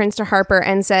 Abby turns to Harper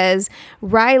and says,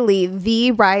 Riley,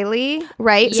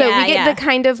 right? Yeah, so we get the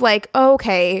kind of like, oh,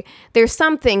 okay, there's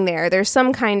something there. There's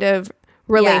some kind of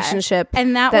relationship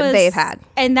and that they've had.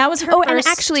 And that was her first... and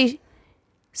actually...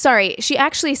 Sorry, she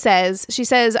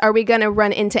says, are we going to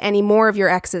run into any more of your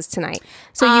exes tonight?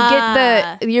 So you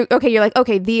get you're like,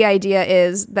 okay, the idea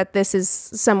is that this is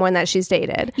someone that she's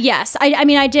dated. Yes. I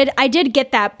mean, I did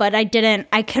get that, but I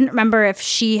couldn't remember if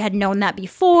she had known that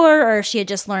before or if she had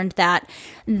just learned that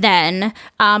then.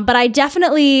 But I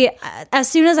definitely, as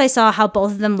soon as I saw how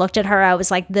both of them looked at her, I was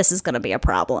like, this is going to be a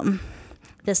problem.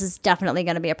 This is definitely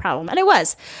going to be a problem. And it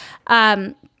was.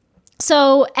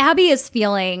 So Abby is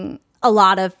feeling a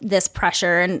lot of this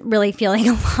pressure and really feeling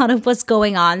a lot of what's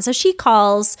going on. So she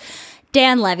calls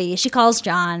Dan Levy, she calls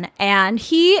John, and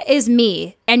he is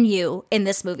me and you in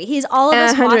this movie. He's all of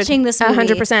us watching this movie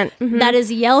 100%. That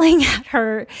is yelling at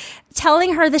her,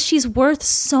 telling her that she's worth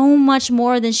so much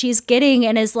more than she's getting,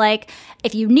 and is like,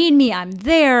 if you need me, I'm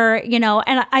there, you know.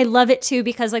 And I love it too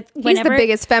because like he's the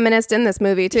biggest feminist in this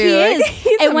movie too. He is.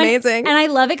 He's amazing. And I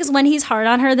love it because when he's hard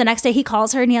on her, the next day he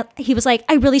calls her and he was like,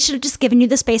 I really should have just given you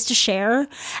the space to share.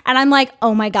 And I'm like,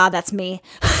 oh my God, that's me.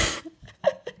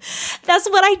 That's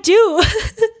what I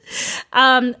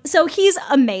do. So he's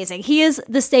amazing. He is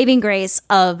the saving grace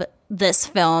of this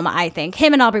film, I think.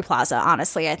 Him and Aubrey Plaza,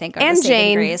 honestly, I think are the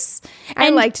saving grace. I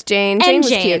liked Jane. Jane was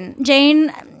cute.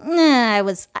 Jane, I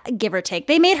was give or take.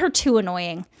 They made her too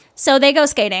annoying. So they go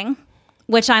skating,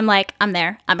 which I'm like, I'm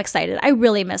there. I'm excited. I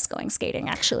really miss going skating,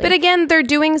 actually. But again, they're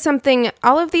doing something.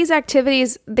 All of these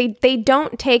activities, they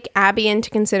don't take Abby into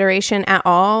consideration at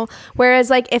all. Whereas,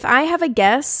 like, if I have a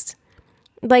guest...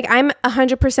 Like, I'm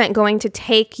 100% going to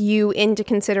take you into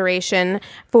consideration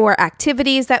for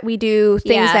activities that we do,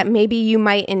 things that maybe you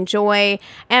might enjoy.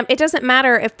 And it doesn't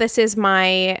matter if this is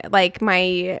my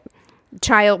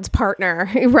child's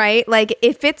partner, right? Like,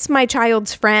 if it's my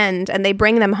child's friend and they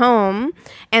bring them home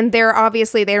and they're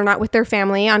not with their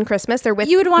family on Christmas, they're with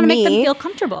me. You would want to make them feel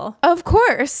comfortable. Of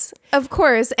course.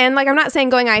 And like, I'm not saying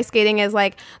going ice skating is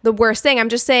like the worst thing. I'm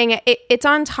just saying it's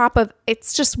on top of,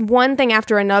 it's just one thing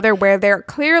after another where they're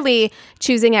clearly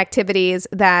choosing activities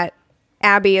that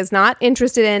Abby is not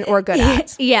interested in or good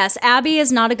at. Yes, Abby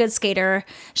is not a good skater.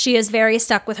 She is very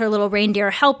stuck with her little reindeer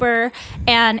helper.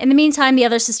 And in the meantime, the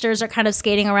other sisters are kind of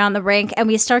skating around the rink, and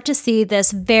we start to see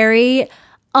this very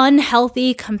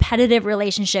unhealthy competitive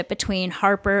relationship between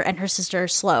Harper and her sister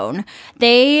Sloane.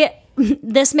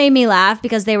 This made me laugh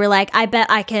because they were like, I bet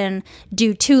I can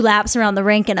do 2 laps around the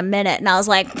rink in a minute. And I was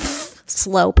like,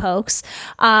 slow pokes.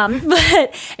 And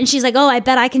she's like, oh, I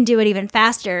bet I can do it even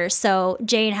faster. So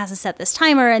Jane has to set this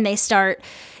timer and they start,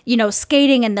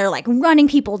 skating, and they're like running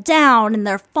people down and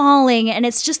they're falling. And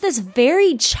it's just this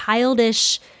very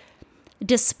childish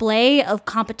display of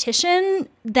competition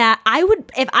that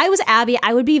if I was Abby,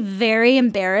 I would be very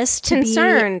embarrassed to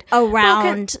concerned be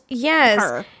around yes.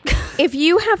 her. If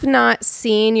you have not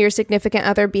seen your significant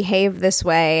other behave this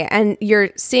way and you're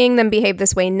seeing them behave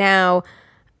this way now,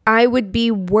 I would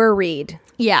be worried.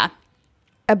 Yeah.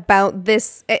 About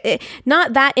this,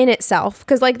 not that in itself,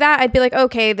 because like that I'd be like,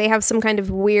 okay, they have some kind of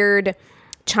weird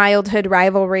childhood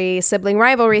rivalry, sibling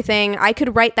rivalry thing. I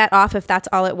could write that off if that's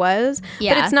all it was.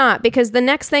 Yeah. But it's not, because the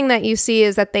next thing that you see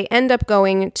is that they end up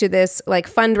going to this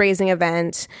like fundraising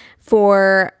event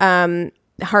for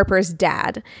Harper's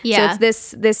dad. Yeah. So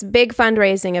it's this big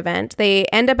fundraising event. They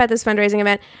end up at this fundraising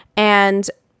event, and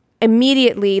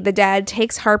immediately the dad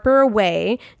takes Harper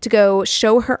away to go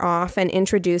show her off and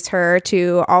introduce her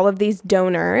to all of these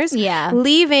donors. Yeah.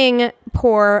 Leaving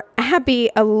poor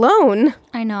Abby alone.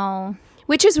 I know.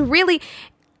 Which is really,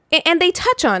 and they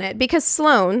touch on it because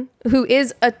Sloane, who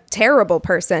is a terrible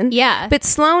person. Yeah. But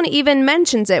Sloane even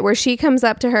mentions it, where she comes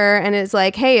up to her and is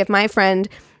like, hey, if my friend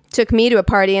took me to a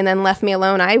party and then left me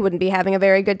alone, I wouldn't be having a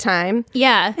very good time.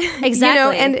 Yeah,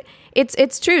 exactly. And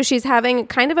it's true. She's having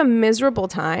kind of a miserable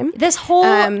time. This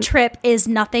whole trip is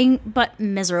nothing but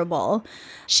miserable.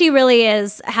 She really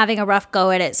is having a rough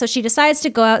go at it. So she decides to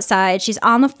go outside. She's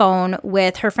on the phone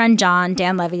with her friend John,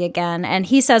 Dan Levy again. And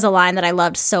he says a line that I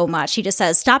loved so much. He just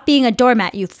says, "Stop being a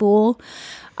doormat, you fool."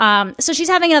 So she's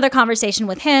having another conversation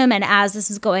with him. And as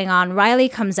this is going on, Riley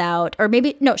comes out, or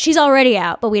maybe, no, she's already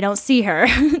out, but we don't see her.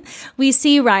 We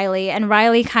see Riley, and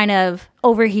Riley kind of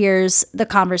overhears the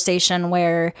conversation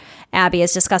where Abby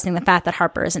is discussing the fact that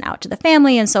Harper isn't out to the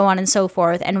family and so on and so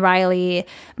forth. And Riley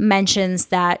mentions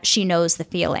that she knows the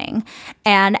feeling.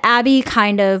 And Abby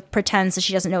kind of pretends that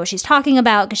she doesn't know what she's talking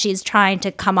about because she's trying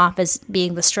to come off as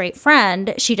being the straight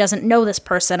friend. She doesn't know this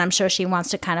person. I'm sure she wants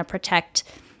to kind of protect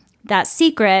that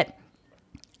secret.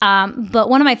 But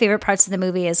one of my favorite parts of the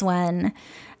movie is when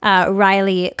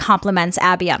Riley compliments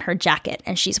Abby on her jacket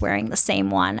and she's wearing the same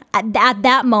one. At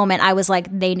that moment, I was like,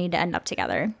 they need to end up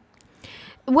together.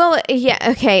 Well, yeah,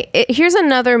 okay. Here's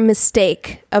another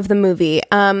mistake of the movie.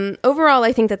 Overall,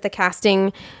 I think that the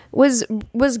casting was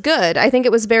good. I think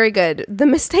it was very good. The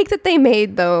mistake that they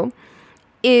made, though,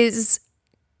 is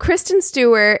Kristen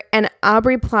Stewart and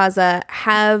Aubrey Plaza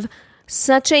have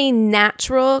such a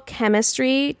natural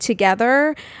chemistry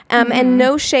together, and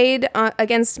no shade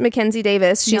against Mackenzie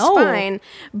Davis. She's fine,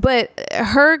 but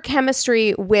her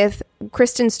chemistry with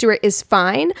Kristen Stewart is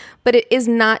fine, but it is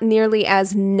not nearly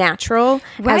as natural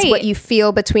as what you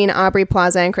feel between Aubrey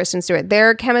Plaza and Kristen Stewart.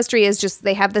 Their chemistry is just,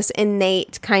 they have this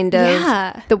innate kind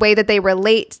of the way that they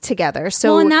relate together.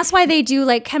 So, well, and that's why they do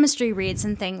like chemistry reads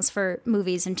and things for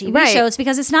movies and TV shows,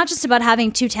 because it's not just about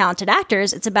having two talented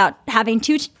actors. It's about having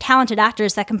two talented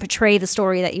actors that can portray the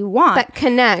story that you want. That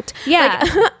connect. Yeah.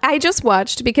 Like, I just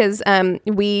watched, because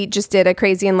we just did a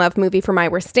Crazy in Love movie for My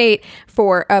Worst State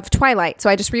of Twilight. So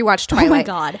I just rewatched Twilight. Oh my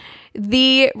God.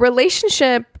 The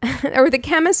relationship or the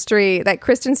chemistry that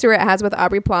Kristen Stewart has with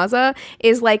Aubrey Plaza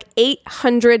is like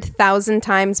 800,000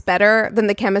 times better than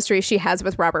the chemistry she has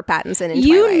with Robert Pattinson in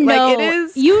Twilight. Like, it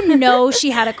is. You know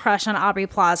she had a crush on Aubrey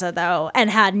Plaza, though, and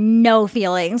had no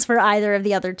feelings for either of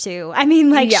the other two. I mean,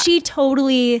 like, she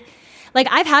totally... Like,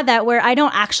 I've had that where I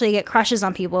don't actually get crushes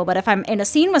on people, but if I'm in a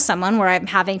scene with someone where I'm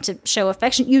having to show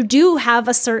affection, you do have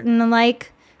a certain,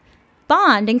 like,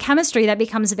 bond and chemistry that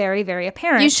becomes very, very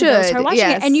apparent. You should, to those who are watching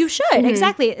it. And you should,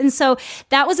 exactly. And so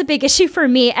that was a big issue for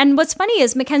me. And what's funny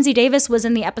is Mackenzie Davis was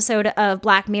in the episode of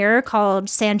Black Mirror called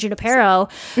San Junipero,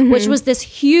 which was this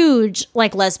huge,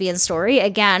 like, lesbian story,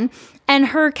 again. And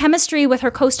her chemistry with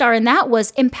her co-star in that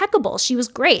was impeccable. She was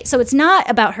great. So it's not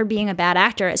about her being a bad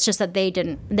actor. It's just that they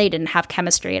didn't have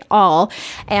chemistry at all.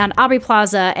 And Aubrey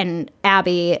Plaza and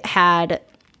Abby had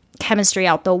chemistry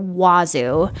out the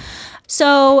wazoo.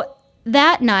 So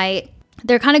that night,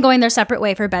 they're kind of going their separate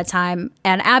way for bedtime,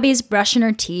 and Abby's brushing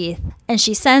her teeth, and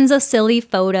she sends a silly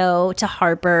photo to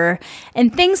Harper,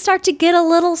 and things start to get a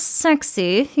little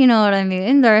sexy. You know what I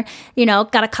mean? They're,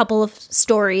 got a couple of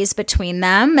stories between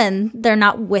them, and they're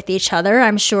not with each other.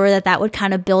 I'm sure that would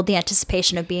kind of build the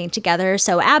anticipation of being together.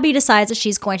 So Abby decides that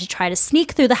she's going to try to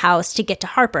sneak through the house to get to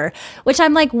Harper, which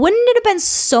I'm like, wouldn't it have been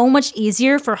so much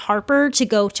easier for Harper to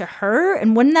go to her?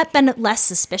 And wouldn't that have been less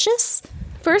suspicious?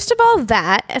 First of all,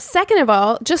 that. Second of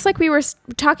all, just like we were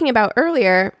talking about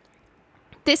earlier,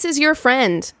 this is your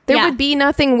friend. There would be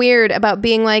nothing weird about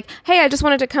being like, hey, I just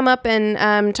wanted to come up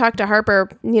and talk to Harper,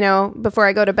 before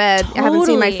I go to bed. Totally. I haven't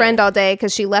seen my friend all day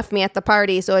because she left me at the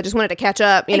party, so I just wanted to catch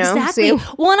up, Exactly.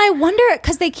 Well, and I wonder,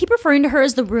 because they keep referring to her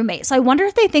as the roommate, so I wonder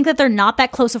if they think that they're not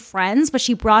that close of friends, but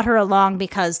she brought her along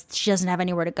because she doesn't have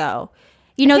anywhere to go.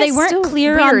 They weren't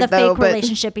clear on the fake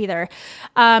relationship either.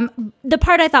 The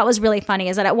part I thought was really funny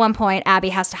is that at one point, Abby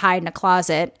has to hide in a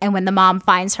closet. And when the mom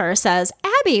finds her, says,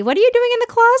 Abby, what are you doing in the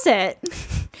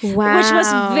closet? Wow. Which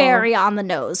was very on the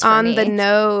nose for me. On the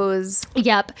nose.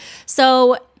 Yep.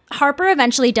 So Harper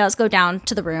eventually does go down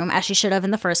to the room, as she should have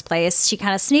in the first place. She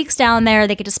kind of sneaks down there.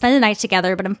 They get to spend the night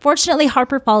together, but unfortunately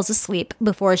Harper falls asleep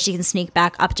before she can sneak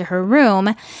back up to her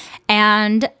room.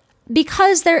 And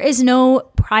because there is no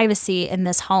privacy in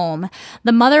this home,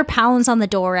 the mother pounds on the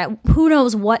door at who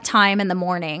knows what time in the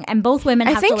morning, and both women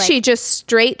have to, I think she just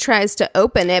straight tries to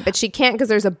open it, but she can't because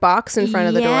there's a box in front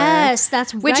of the door. Yes,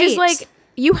 that's right. Which is like,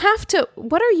 you have to,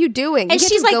 what are you doing? And you she's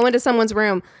can't just like, go into someone's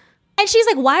room. And she's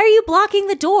like, why are you blocking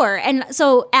the door? And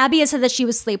so Abby had said that she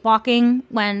was sleepwalking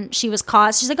when she was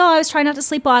caught. She's like, oh, I was trying not to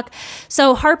sleepwalk.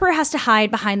 So Harper has to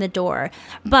hide behind the door.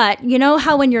 But you know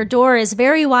how when your door is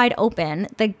very wide open,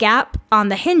 the gap on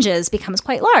the hinges becomes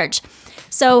quite large.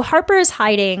 So Harper is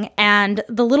hiding, and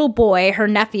the little boy, her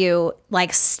nephew,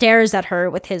 like stares at her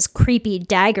with his creepy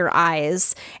dagger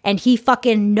eyes, and he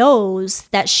fucking knows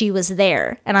that she was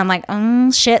there. And I'm like,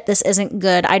 shit, this isn't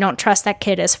good. I don't trust that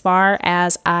kid as far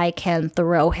as I can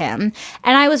throw him.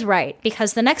 And I was right,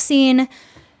 because the next scene,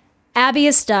 Abby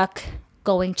is stuck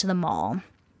going to the mall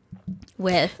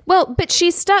with... Well, but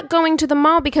she's stuck going to the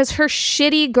mall because her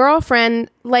shitty girlfriend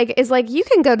is like, you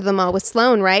can go to the mall with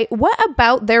Sloane, right? What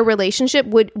about their relationship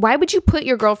why would you put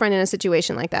your girlfriend in a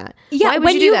situation like that? Yeah, why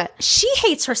would you do that? She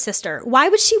hates her sister. Why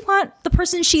would she want the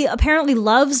person she apparently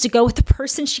loves to go with the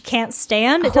person she can't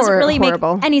stand? It doesn't really make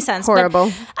any sense. Horrible.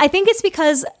 But I think it's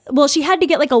because, well, she had to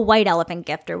get like a white elephant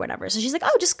gift or whatever. So she's like,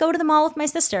 oh, just go to the mall with my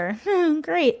sister.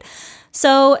 Great.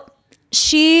 So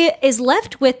she is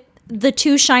left with the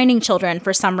two Shining children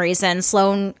for some reason.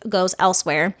 Sloane goes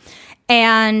elsewhere.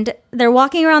 And they're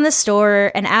walking around the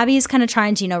store, and Abby's kind of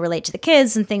trying to, relate to the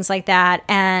kids and things like that.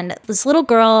 And this little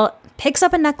girl picks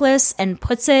up a necklace and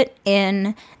puts it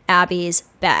in Abby's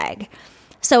bag.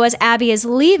 So as Abby is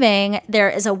leaving, there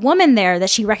is a woman there that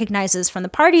she recognizes from the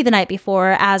party the night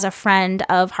before as a friend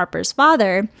of Harper's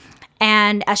father.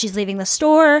 And as she's leaving the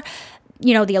store,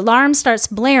 the alarm starts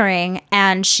blaring,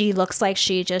 and she looks like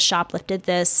she just shoplifted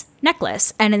this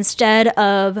necklace. And instead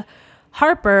of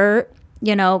Harper,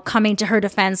 coming to her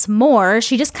defense more,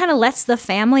 she just kind of lets the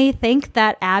family think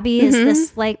that Abby is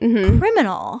this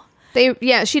criminal.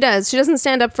 She does. She doesn't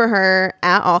stand up for her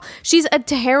at all. She's a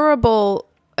terrible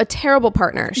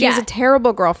partner. She's a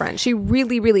terrible girlfriend. She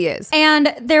really, really is.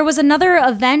 And there was another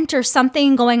event or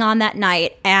something going on that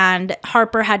night, and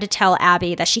Harper had to tell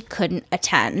Abby that she couldn't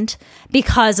attend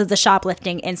because of the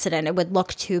shoplifting incident. It would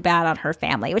look too bad on her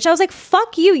family, which I was like,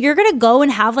 fuck you. You're going to go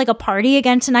and have like a party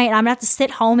again tonight, and I'm going to have to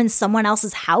sit home in someone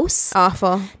else's house?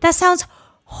 Awful. That sounds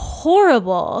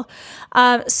horrible.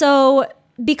 So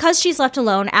because she's left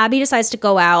alone, Abby decides to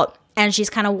go out, and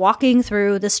she's kind of walking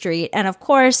through the street, and of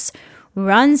course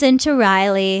runs into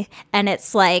Riley, and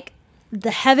it's like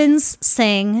the heavens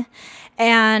sing,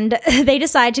 and they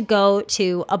decide to go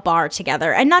to a bar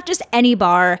together. And not just any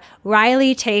bar.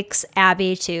 Riley takes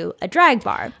Abby to a drag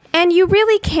bar. And you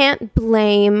really can't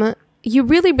blame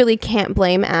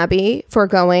Abby for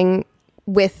going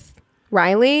with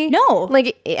Riley. No.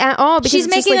 At all. Because she's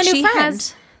making a new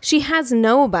friend. She has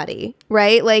nobody,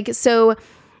 right? So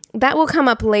that will come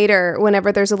up later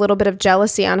whenever there's a little bit of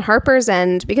jealousy on Harper's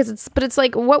end, but it's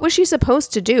like, what was she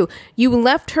supposed to do? You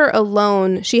left her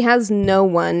alone. She has no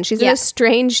one. She's in a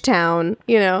strange town,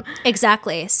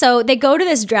 Exactly. So they go to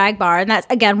this drag bar, and that's,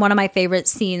 again, one of my favorite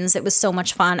scenes. It was so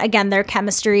much fun. Again, their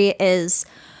chemistry is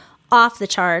off the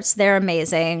charts. They're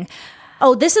amazing.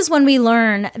 Oh, this is when we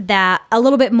learn that a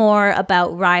little bit more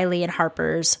about Riley and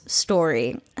Harper's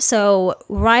story. So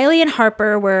Riley and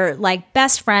Harper were like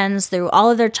best friends through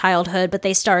all of their childhood, but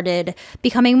they started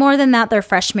becoming more than that their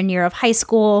freshman year of high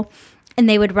school. And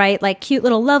they would write like cute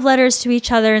little love letters to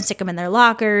each other and stick them in their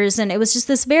lockers. And it was just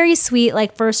this very sweet,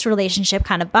 like first relationship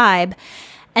kind of vibe.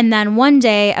 And then one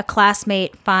day a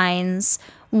classmate finds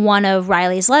one of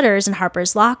Riley's letters in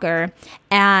Harper's locker,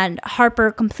 and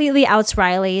Harper completely outs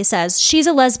Riley, says she's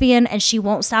a lesbian and she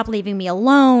won't stop leaving me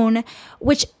alone,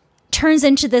 which turns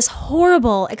into this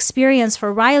horrible experience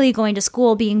for Riley, going to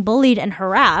school being bullied and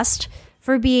harassed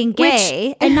for being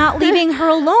gay and not leaving her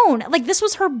alone. Like, this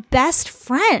was her best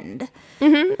friend.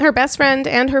 Mm-hmm. Her best friend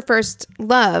and her first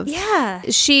love. Yeah.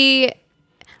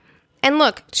 And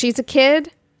look, she's a kid.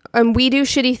 And we do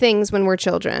shitty things when we're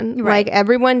children. Right. Like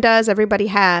everyone does, everybody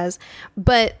has.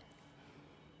 But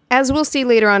as we'll see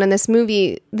later on in this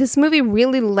movie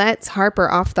really lets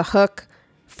Harper off the hook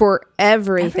for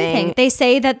everything. They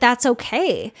say that that's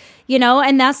okay,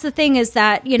 and that's the thing is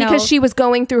that, because she was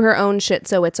going through her own shit,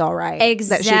 so it's all right.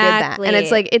 Exactly. That she did that. And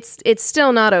it's like, it's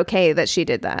still not okay that she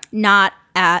did that. Not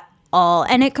at all.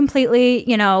 And it completely,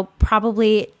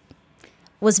 probably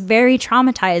was very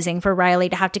traumatizing for Riley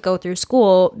to have to go through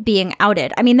school being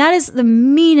outed. I mean, that is the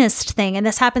meanest thing. And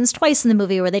this happens twice in the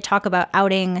movie where they talk about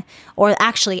outing or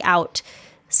actually out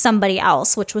somebody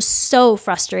else, which was so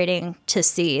frustrating to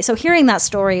see. So hearing that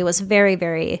story was very,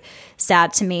 very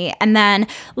sad to me. And then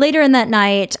later in that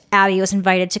night, Abby was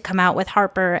invited to come out with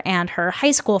Harper and her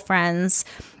high school friends.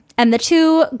 And the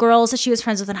two girls that she was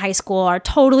friends with in high school are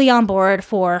totally on board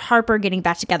for Harper getting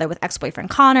back together with ex-boyfriend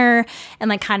Connor and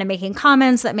like kind of making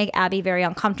comments that make Abby very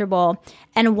uncomfortable.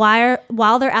 And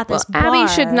while they're at this bar...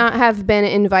 Abby should not have been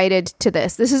invited to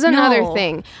this. This is another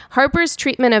thing. Harper's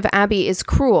treatment of Abby is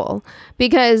cruel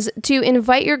because to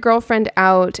invite your girlfriend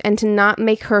out and to not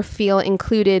make her feel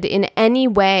included in any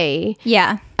way...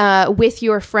 Yeah. With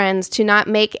your friends, to not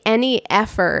make any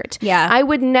effort. Yeah. I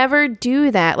would never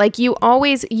do that. Like you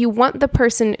want the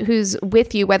person who's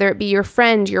with you, whether it be your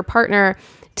friend, your partner,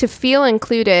 to feel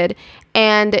included.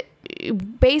 And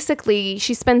basically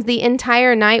she spends the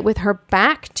entire night with her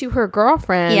back to her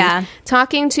girlfriend,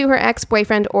 talking to her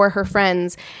ex-boyfriend or her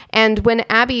friends. And when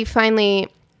Abby finally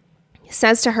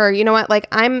says to her, you know what, like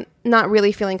I'm not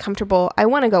really feeling comfortable. I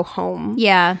want to go home.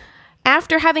 Yeah.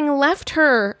 After having left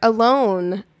her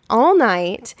alone all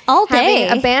night, all day,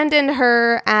 having abandoned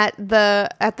her at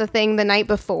the thing the night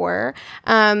before,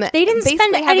 they didn't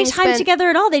spend any time together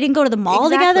at all. They didn't go to the mall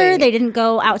together. They didn't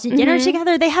go out to dinner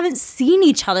together. They haven't seen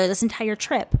each other this entire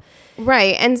trip.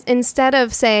 Right. And instead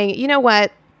of saying, you know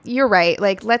what, you're right,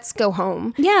 like let's go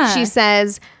home. Yeah. She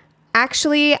says,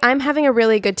 actually, I'm having a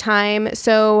really good time,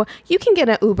 so you can get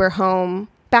an Uber home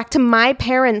back to my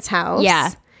parents' house.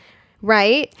 Yeah.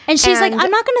 Right? And she's like, I'm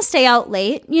not going to stay out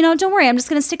late. You know, don't worry. I'm just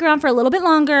going to stick around for a little bit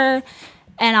longer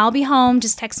and I'll be home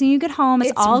just texting you get home.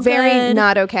 It's all very good.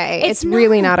 Not okay. It's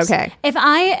really not okay. If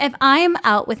I'm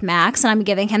out with Max and I'm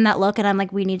giving him that look and I'm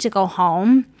like, we need to go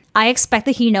home, I expect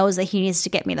that he knows that he needs to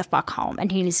get me the fuck home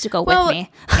and he needs to go with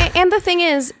me. And the thing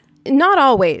is, not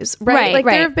always, right? Like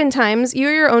there have been times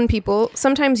you're your own people.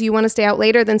 Sometimes you want to stay out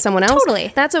later than someone else.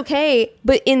 Totally. That's okay.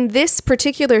 But in this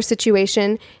particular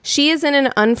situation, she is in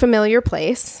an unfamiliar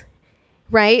place,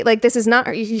 right? Like this is not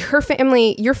her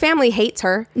family. Your family hates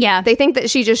her. Yeah. They think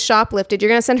that she just shoplifted. You're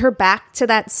going to send her back to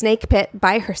that snake pit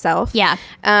by herself. Yeah.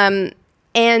 And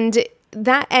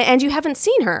you haven't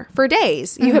seen her for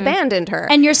days. You abandoned her.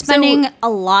 And you're spending a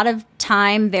lot of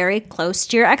time very close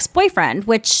to your ex-boyfriend,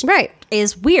 which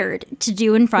is weird to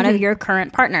do in front of your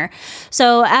current partner.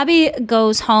 So Abby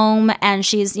goes home and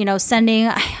she's, sending,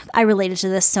 I related to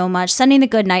this so much, sending the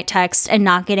good night text and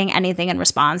not getting anything in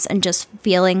response and just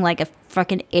feeling like a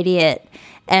fucking idiot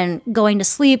and going to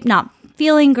sleep, not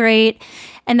feeling great.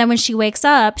 And then when she wakes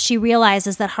up, she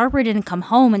realizes that Harper didn't come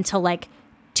home until like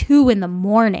 2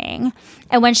 a.m.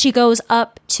 And when she goes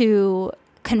up to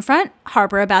confront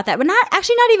Harper about that, but not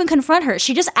even confront her,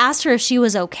 she just asked her if she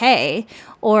was okay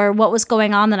or what was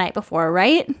going on the night before,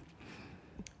 right?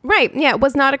 Right. Yeah, it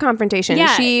was not a confrontation.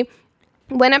 Yeah. She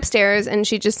went upstairs and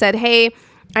she just said, hey,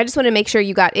 I just want to make sure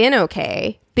you got in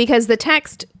okay, because the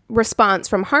text response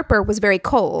from Harper was very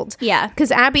cold. Yeah.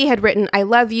 Because Abby had written, I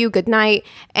love you, good night,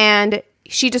 and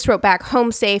she just wrote back,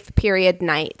 home safe, period,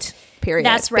 night. Period.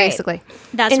 That's right. Basically.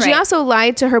 That's and right. she also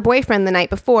lied to her boyfriend the night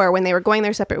before when they were going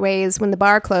their separate ways when the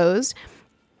bar closed.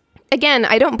 Again,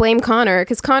 I don't blame Connor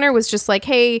because Connor was just like,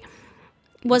 hey,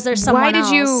 was there someone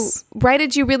else? Why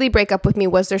did you really break up with me?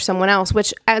 Was there someone else?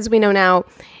 Which, as we know now,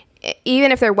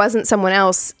 even if there wasn't someone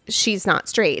else, she's not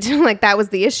straight. Like that was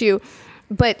the issue.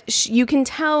 But you can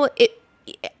tell it.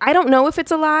 I don't know if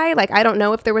it's a lie. Like I don't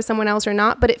know if there was someone else or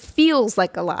not, but it feels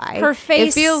like a lie. Her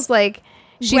face. It feels like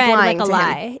she's lying like a to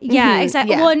lie. him. Yeah,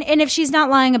 exactly. Yeah. Well, and if she's not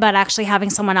lying about actually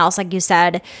having someone else, like you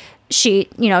said, she's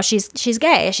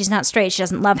gay. She's not straight. She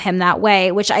doesn't love him that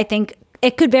way, which I think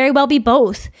it could very well be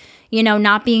both.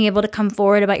 Not being able to come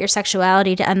forward about your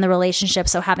sexuality to end the relationship,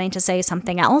 so having to say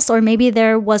something else, or maybe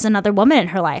there was another woman in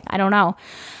her life. I don't know.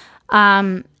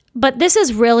 But this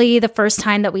is really the first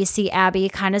time that we see Abby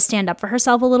kind of stand up for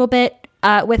herself a little bit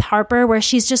with Harper, where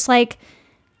she's just like,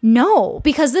 no,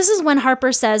 because this is when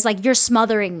Harper says, like, you're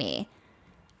smothering me.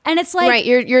 And it's like... Right,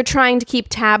 you're trying to keep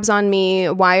tabs on me.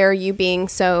 Why are you being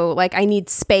so, like, I need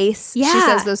space? Yeah. She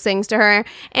says those things to her.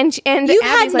 And you've Abby's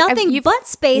had nothing but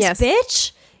space,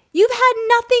 bitch. You've had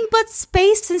nothing but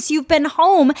space since you've been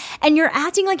home, and you're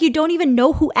acting like you don't even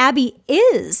know who Abby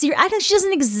is. You're acting like she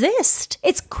doesn't exist.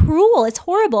 It's cruel. It's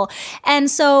horrible. And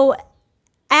so...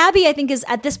 Abby, I think, is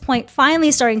at this point finally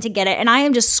starting to get it, and I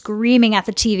am just screaming at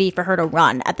the TV for her to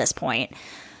run at this point.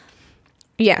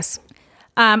 Yes.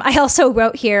 I also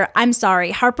wrote here, I'm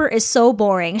sorry, Harper is so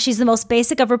boring. She's the most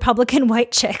basic of Republican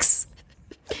white chicks.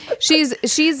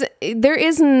 There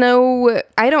is no,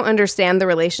 I don't understand the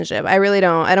relationship. I really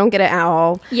don't. I don't get it at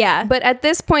all. Yeah. But at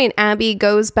this point, Abby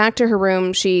goes back to her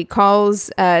room. She calls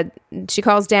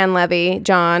Dan Levy,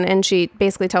 John, and she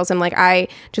basically tells him, like, I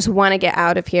just want to get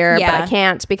out of here, but I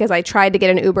can't because I tried to get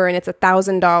an Uber and it's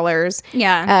 $1,000.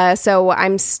 Yeah. So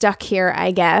I'm stuck here,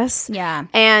 I guess. Yeah.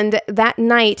 And that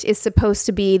night is supposed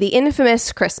to be the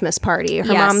infamous Christmas party.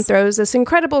 Her mom throws this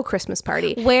incredible Christmas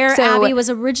party. Where Abby was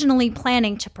originally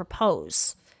planning to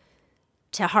propose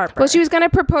to Harper. Well, she was going to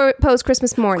propose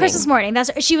Christmas morning.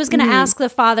 She was going to ask the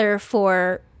father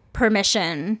for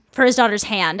permission for his daughter's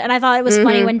hand. And I thought it was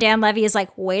funny when Dan Levy is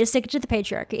like, way to stick it to the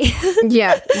patriarchy.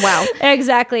 Yeah. Wow.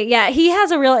 Exactly. Yeah. He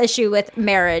has a real issue with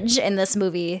marriage in this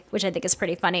movie, which I think is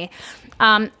pretty funny.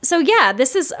 So yeah,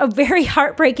 this is a very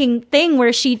heartbreaking thing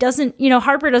where she doesn't,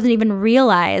 Harper doesn't even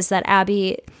realize that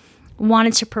Abby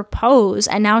wanted to propose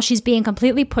and now she's being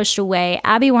completely pushed away.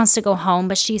 Abby wants to go home,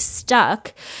 but she's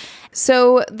stuck.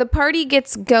 So the party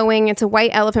gets going. It's a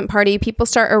white elephant party. People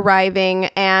start arriving,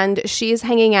 and she's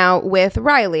hanging out with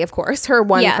Riley, of course, her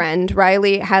one friend.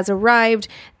 Riley has arrived.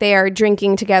 They are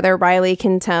drinking together. Riley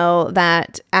can tell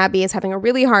that Abby is having a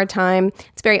really hard time.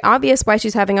 It's very obvious why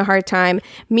she's having a hard time.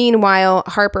 Meanwhile,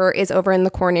 Harper is over in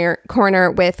the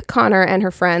corner with Connor and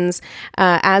her friends,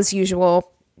 as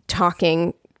usual,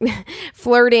 talking,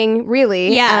 flirting,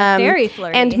 really. Yeah, very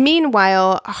flirty. And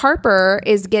meanwhile, Harper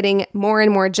is getting more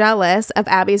and more jealous of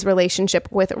Abby's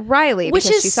relationship with Riley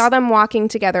because she saw them walking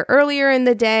together earlier in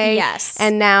the day. Yes.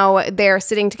 And now they're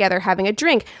sitting together having a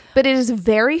drink. But it is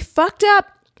very fucked up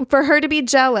for her to be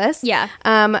jealous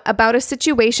about a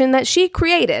situation that she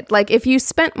created. Like, if you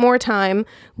spent more time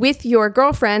with your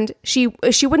girlfriend, she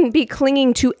wouldn't be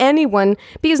clinging to anyone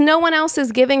because no one else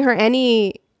is giving her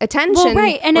any attention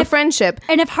or friendship.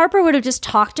 And if Harper would have just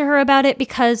talked to her about it,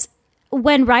 because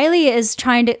when Riley is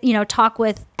trying to, talk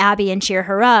with Abby and cheer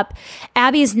her up,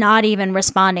 Abby's not even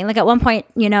responding. Like, at one point,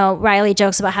 Riley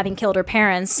jokes about having killed her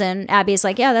parents and Abby's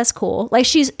like, yeah, that's cool. Like,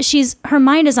 her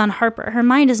mind is on Harper. Her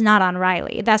mind is not on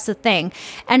Riley. That's the thing.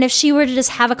 And if she were to just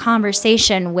have a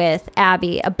conversation with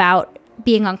Abby about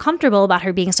being uncomfortable about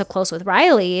her being so close with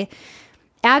Riley,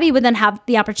 Abby would then have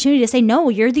the opportunity to say, no,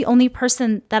 you're the only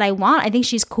person that I want. I think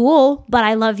she's cool, but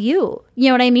I love you. You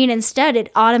know what I mean? Instead,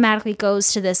 it automatically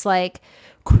goes to this like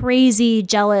crazy,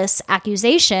 jealous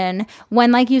accusation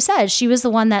when, like you said, she was the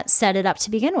one that set it up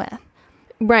to begin with.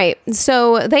 Right.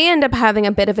 So they end up having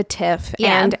a bit of a tiff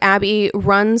and Abby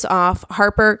runs off.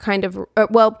 Harper kind of,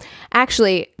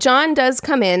 actually, John does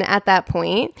come in at that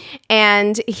point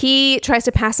and he tries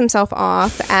to pass himself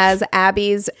off as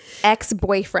Abby's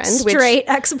ex-boyfriend. Straight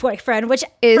ex-boyfriend, which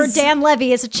for Dan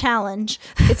Levy is a challenge.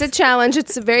 It's a challenge.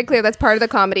 It's very clear that's part of the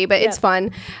comedy, but it's fun.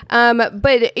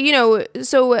 But,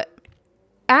 so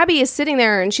Abby is sitting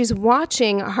there and she's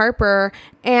watching Harper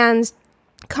and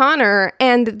Connor,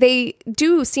 and they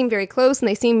do seem very close and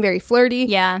they seem very flirty.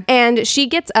 Yeah. And she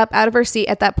gets up out of her seat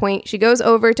at that point. She goes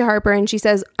over to Harper and she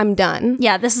says, I'm done.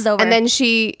 Yeah, this is over. And then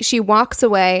she walks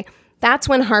away. That's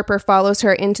when Harper follows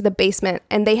her into the basement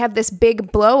and they have this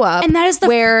big blow up. And that is the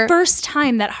first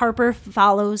time that Harper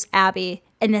follows Abby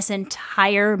in this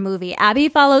entire movie. Abby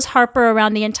follows Harper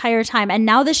around the entire time. And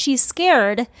now that she's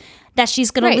scared that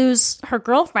she's going to lose her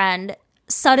girlfriend,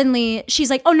 suddenly she's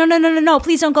like, oh, no,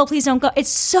 please don't go. It's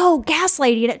so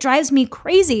gaslighty and it drives me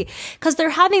crazy because they're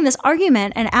having this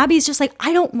argument and Abby's just like,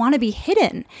 I don't want to be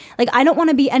hidden. Like, I don't want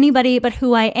to be anybody but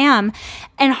who I am.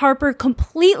 And Harper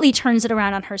completely turns it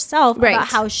around on herself about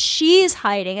how she's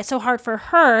hiding. It's so hard for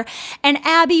her. And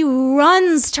Abby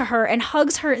runs to her and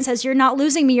hugs her and says, you're not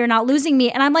losing me.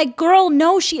 And I'm like, girl,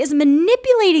 no, she is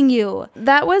manipulating you.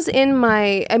 That was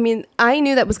I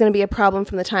knew that was going to be a problem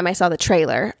from the time I saw the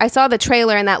trailer.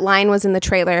 And that line was in the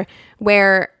trailer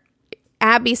where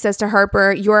Abby says to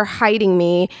Harper, you're hiding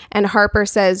me. And Harper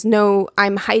says, no,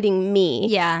 I'm hiding me.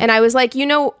 Yeah. And I was like,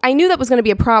 I knew that was going to be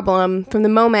a problem from the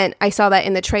moment I saw that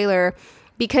in the trailer,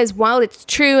 because while it's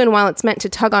true and while it's meant to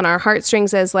tug on our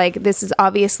heartstrings as like, this is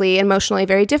obviously emotionally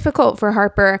very difficult for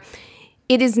Harper,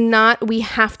 it is not. We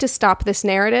have to stop this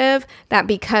narrative that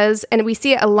because, and we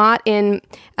see it a lot in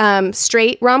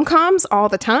straight rom-coms all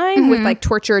the time with like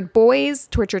tortured boys,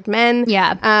 tortured men,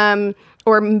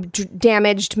 or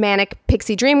damaged manic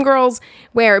pixie dream girls,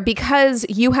 where because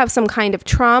you have some kind of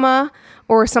trauma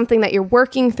or something that you're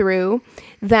working through,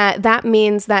 that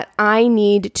means that I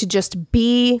need to just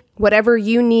be whatever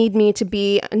you need me to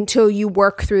be until you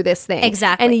work through this thing.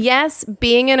 Exactly. And yes,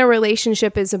 being in a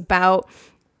relationship is about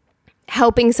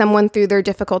helping someone through their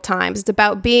difficult times. It's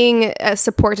about being a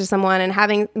support to someone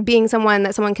and being someone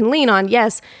that someone can lean on.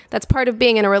 Yes, that's part of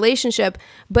being in a relationship,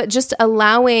 but just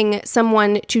allowing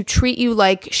someone to treat you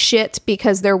like shit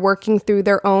because they're working through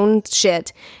their own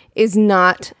shit is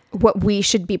not what we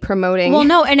should be promoting. Well,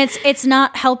 no, and it's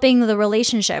not helping the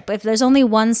relationship. If there's only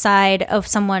one side of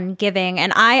someone giving,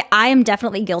 and I am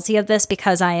definitely guilty of this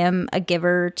because I am a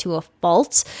giver to a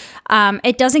fault,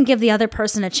 it doesn't give the other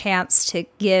person a chance to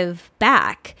give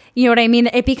back. You know what I mean?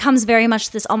 It becomes very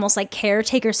much this almost like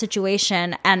caretaker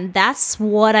situation, and that's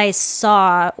what I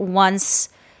saw once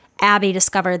Abby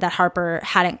discovered that Harper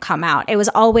hadn't come out. It was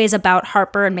always about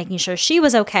Harper and making sure she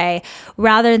was okay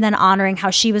rather than honoring how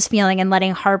she was feeling and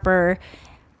letting Harper,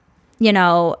 you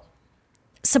know,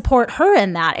 support her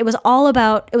in that. It was all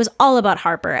about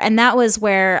Harper. And that was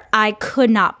where I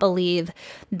could not believe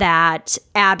that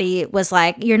Abby was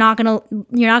like, you're not going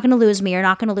to lose me. You're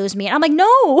not going to lose me. And I'm like,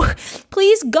 no,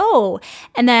 please go.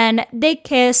 And then they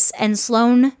kiss and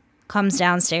Sloane comes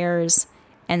downstairs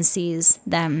and sees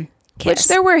them kiss. Which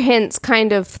there were hints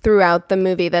kind of throughout the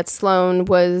movie that Sloane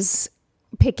was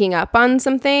picking up on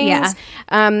some things. Yeah.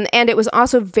 And it was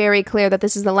also very clear that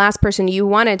this is the last person you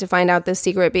wanted to find out this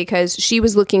secret because she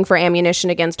was looking for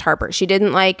ammunition against Harper. She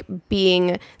didn't like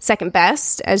being second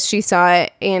best as she saw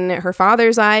it in her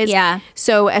father's eyes. Yeah.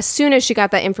 So as soon as she got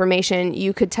that information,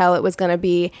 you could tell it was going to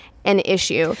be an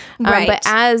issue. Right. But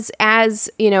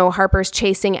as you know, Harper's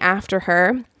chasing after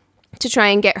her to try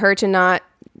and get her to not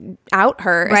out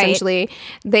her, right. Essentially,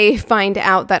 they find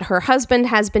out that her husband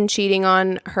has been cheating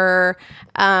on her.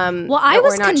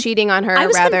 Cheating on her. I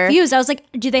was rather confused. I was like,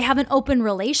 do they have an open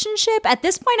relationship? At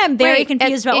this point, I'm very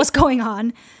confused about what's going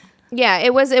on. Yeah,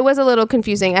 it was a little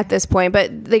confusing at this point,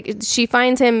 but she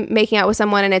finds him making out with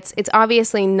someone, and it's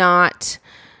obviously not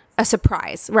a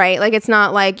surprise, right? Like it's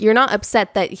not like you're not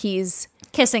upset that he's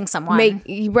kissing someone,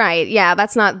 right? Yeah,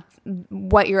 that's not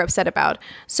what you're upset about.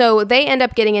 So they end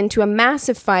up getting into a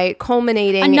massive fight,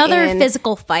 culminating another in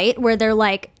physical fight where they're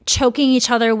like choking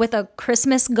each other with a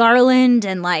Christmas garland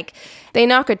and like they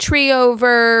knock a tree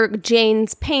over.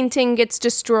 Jane's painting gets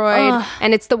destroyed.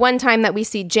 And it's the one time that we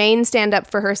see Jane stand up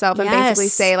for herself and basically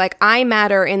say like, I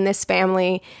matter in this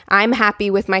family. I'm happy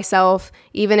with myself,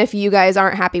 even if you guys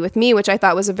aren't happy with me, which I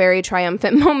thought was a very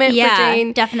triumphant moment for Jane.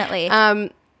 Yeah, definitely.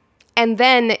 And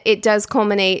then it does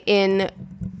culminate in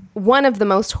one of the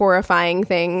most horrifying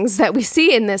things that we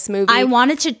see in this movie. I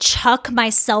wanted to chuck my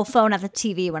cell phone at the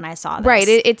TV when I saw this. Right.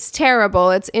 It's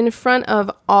terrible. It's in front of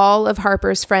all of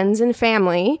Harper's friends and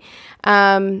family.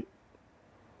 Her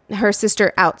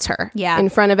sister outs her in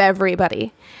front of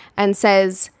everybody and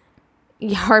says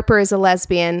Harper is a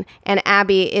lesbian and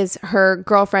Abby is her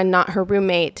girlfriend, not her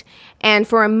roommate. And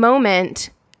for a moment,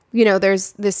 you know,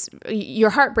 there's this, your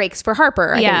heart breaks for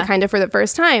Harper, I think, kind of for the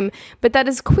first time. But that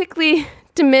is quickly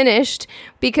diminished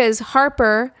because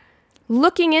Harper,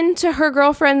 looking into her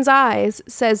girlfriend's eyes,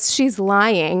 says she's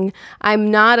lying. I'm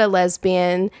not a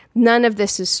lesbian. None of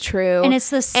this is true. And it's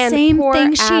the same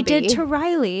thing she did to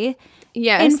Riley.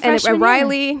 Yes,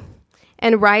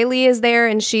 and Riley is there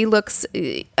and she looks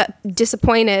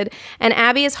disappointed, and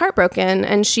Abby is heartbroken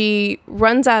and she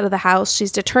runs out of the house.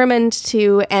 She's determined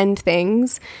to end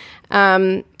things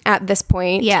at this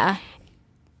point. Yeah.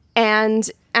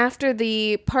 And after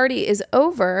the party is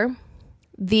over,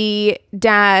 the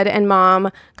dad and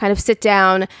mom kind of sit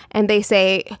down and they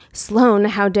say, Sloane,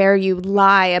 how dare you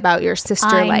lie about your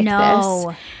sister like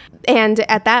this? And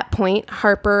at that point,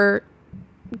 Harper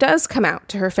does come out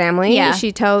to her family. Yeah.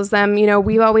 She tells them, you know,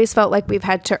 we've always felt like we've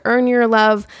had to earn your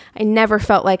love. I never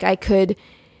felt like I could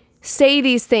say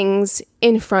these things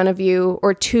in front of you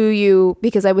or to you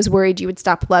because I was worried you would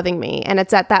stop loving me. And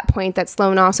it's at that point that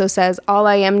Sloane also says, all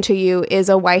I am to you is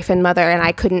a wife and mother, and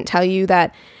I couldn't tell you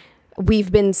that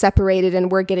we've been separated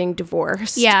and we're getting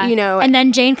divorced. Yeah. You know, and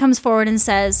then Jane comes forward and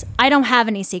says, I don't have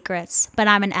any secrets, but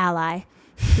I'm an ally.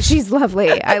 She's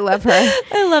lovely. I love her.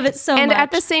 I love it so much. And at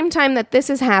the same time that this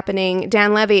is happening,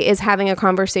 Dan Levy is having a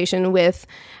conversation with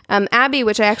Abby,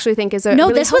 which I actually think is a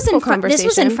really helpful conversation.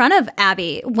 This was in front of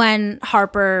Abby when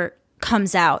Harper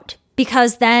comes out,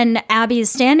 because then Abby is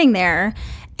standing there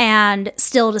and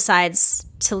still decides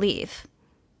to leave.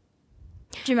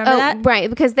 Do you remember that? Right,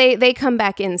 because they come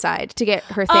back inside to get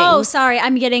her things. Oh, sorry,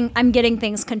 I'm getting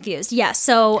things confused. Yeah,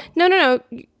 so no.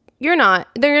 You're not.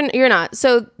 You're not.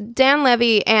 So Dan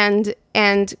Levy and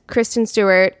Kristen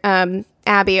Stewart,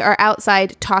 Abby, are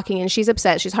outside talking, and she's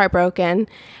upset. She's heartbroken,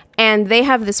 and they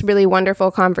have this really wonderful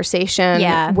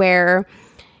conversation where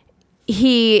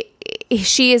she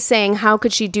is saying, how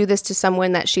could she do this to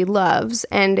someone that she loves?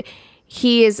 And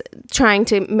he is trying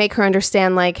to make her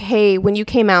understand, like, hey, when you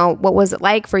came out, what was it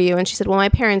like for you? And she said, well, my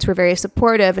parents were very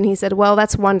supportive. And he said, well,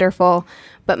 that's wonderful.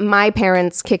 But my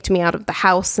parents kicked me out of the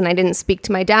house, and I didn't speak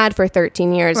to my dad for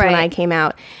 13 years when I came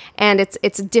out. And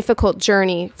it's a difficult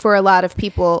journey for a lot of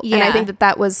people. Yeah. And I think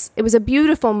it was a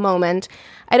beautiful moment.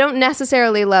 I don't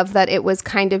necessarily love that it was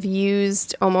kind of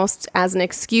used almost as an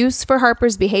excuse for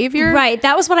Harper's behavior. Right.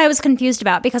 That was what I was confused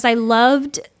about, because I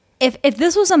loved... If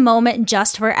this was a moment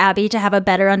just for Abby to have a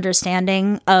better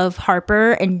understanding of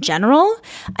Harper in general,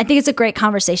 I think it's a great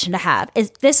conversation to have.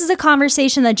 This is a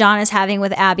conversation that John is having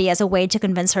with Abby as a way to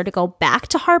convince her to go back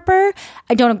to Harper.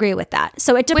 I don't agree with that.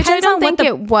 So it depends on Which I don't think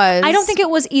it was. I don't think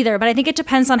it was either, but I think it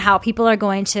depends on how people are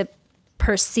going to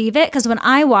perceive it. Because when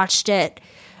I watched it,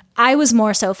 I was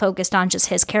more so focused on just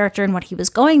his character and what he was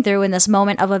going through in this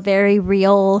moment of a very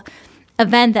real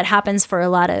event that happens for a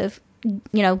lot of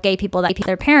gay people that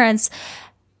their parents.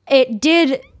 It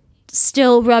did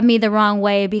still rub me the wrong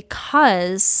way,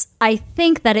 because I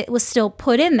think that it was still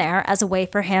put in there as a way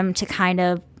for him to kind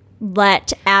of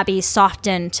let Abby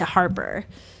soften to Harper.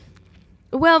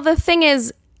 Well, the thing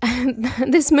is,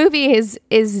 this movie is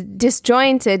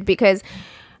disjointed, because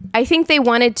I think they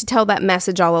wanted to tell that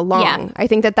message all along. Yeah. I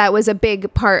think that was a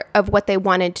big part of what they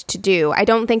wanted to do. I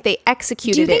don't think they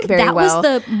executed it very well. Do you think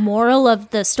that was the moral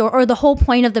of the story, or the whole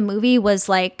point of the movie was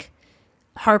like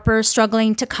Harper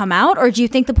struggling to come out? Or do you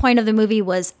think the point of the movie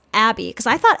was Abby? Because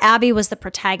I thought Abby was the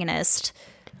protagonist.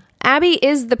 Abby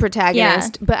is the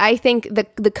protagonist, but I think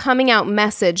the coming out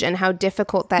message and how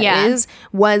difficult that is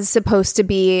was supposed to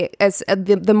be as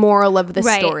the moral of the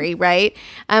story, right?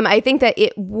 I think that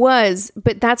it was,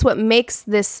 but that's what makes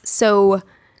this so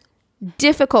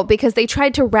difficult, because they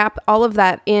tried to wrap all of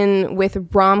that in with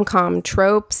rom-com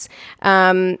tropes,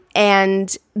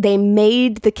 and they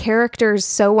made the characters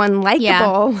so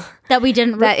unlikable that we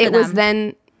didn't root that for it them. was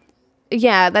then.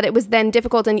 Yeah, that it was then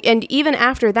difficult. And even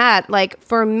after that, like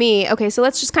for me, okay, so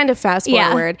let's just kind of fast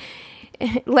forward.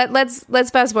 Yeah. Let's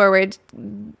fast forward.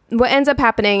 What ends up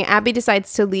happening, Abby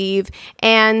decides to leave,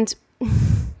 and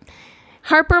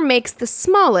Harper makes the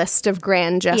smallest of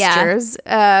grand gestures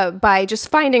by just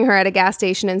finding her at a gas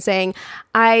station and saying,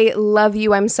 I love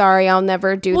you, I'm sorry, I'll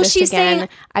never do this again. Saying,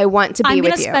 I want to be with you. I'm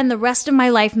going to spend the rest of my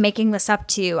life making this up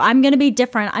to you. I'm going to be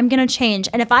different. I'm going to change.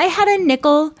 And if I had a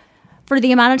nickel for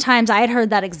the amount of times I had heard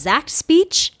that exact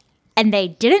speech and they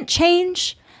didn't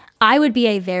change, I would be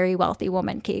a very wealthy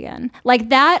woman, Keegan. Like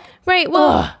that. Right.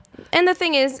 Well, and the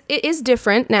thing is, it is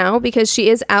different now because she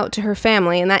is out to her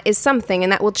family, and that is something,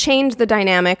 and that will change the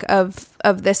dynamic of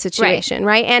this situation,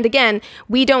 right? And again,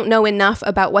 we don't know enough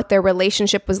about what their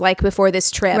relationship was like before this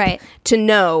trip to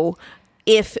know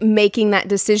if making that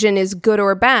decision is good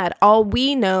or bad. All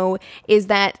we know is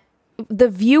that the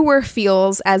viewer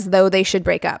feels as though they should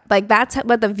break up. Like that's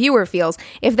what the viewer feels.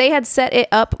 If they had set it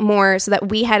up more so that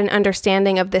we had an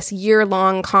understanding of this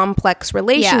year-long complex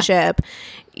relationship,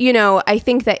 I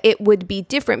think that it would be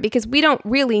different, because we don't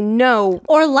really know.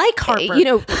 Or like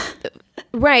Harper.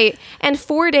 Right. And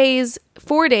 4 days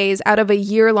out of a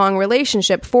year-long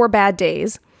relationship, 4 bad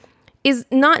days, is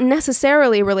not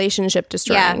necessarily relationship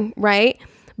destroying, right?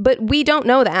 But we don't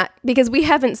know that because we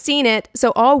haven't seen it.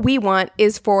 So all we want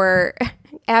is for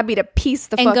Abby to piece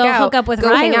the fuck out. And go hook up with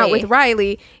Riley. Hang out with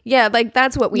Riley. Yeah, like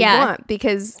that's what we want,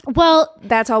 because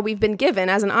that's all we've been given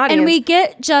as an audience. And we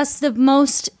get just the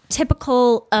most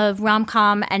typical of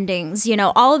rom-com endings.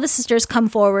 All of the sisters come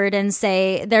forward and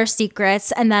say their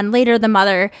secrets, and then later the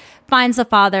mother finds the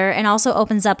father and also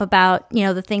opens up about,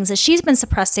 the things that she's been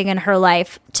suppressing in her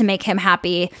life to make him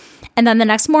happy. And then the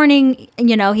next morning,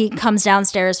 he comes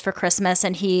downstairs for Christmas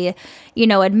and he,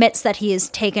 admits that he has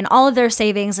taken all of their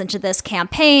savings into this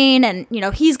campaign, and,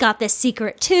 he's got this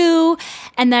secret too.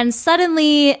 And then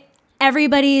suddenly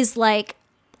everybody's like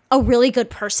a really good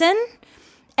person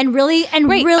and really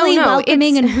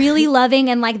welcoming and really loving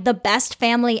and like the best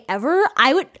family ever.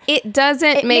 It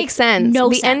doesn't make sense.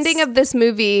 The ending of this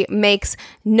movie makes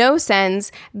no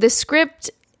sense. The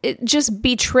script, it just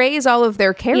betrays all of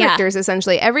their characters,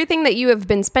 essentially. Everything that you have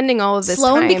been spending all of this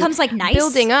Sloane time becomes like nice,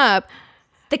 building up.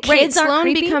 The kids aren't Sloane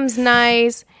creepy. becomes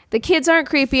nice. The kids aren't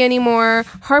creepy anymore.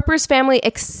 Harper's family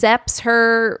accepts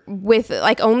her with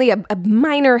like only a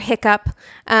minor hiccup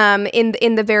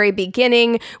in the very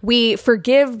beginning. We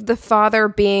forgive the father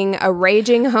being a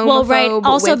raging homophobe. Well, right.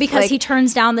 Also because he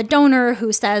turns down the donor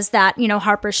who says that,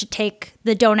 Harper should take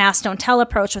the don't ask, don't tell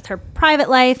approach with her private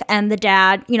life. And the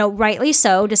dad, rightly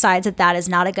so, decides that is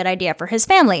not a good idea for his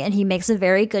family. And he makes a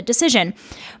very good decision.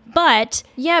 But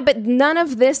yeah, but none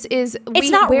of this is.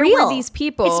 Not where real. Were these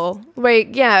people?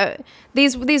 Like, yeah,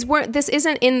 these weren't. This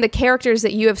isn't in the characters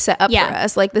that you have set up for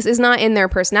us. Like, this is not in their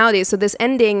personalities. So this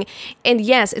ending, and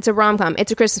yes, it's a rom-com.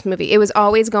 It's a Christmas movie. It was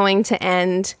always going to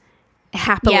end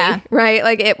happily, right?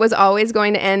 Like, it was always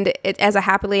going to end as a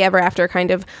happily ever after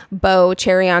kind of bow,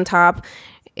 cherry on top.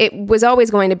 It was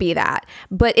always going to be that,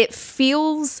 but it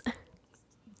feels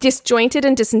disjointed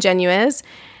and disingenuous.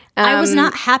 I was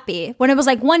not happy when it was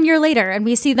like 1 year later and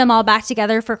we see them all back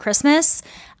together for Christmas.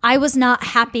 I was not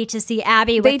happy to see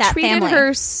Abby with that family. They treated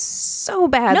her so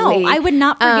badly. No, I would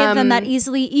not forgive them that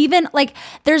easily. Even like,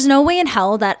 there's no way in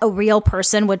hell that a real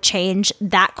person would change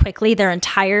that quickly their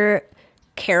entire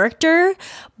character.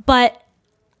 But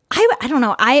I don't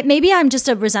know. Maybe I'm just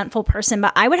a resentful person,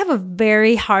 but I would have a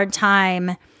very hard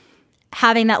time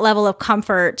having that level of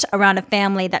comfort around a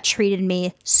family that treated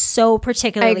me so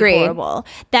particularly horrible,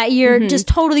 that you're just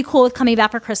totally cool with coming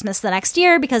back for Christmas the next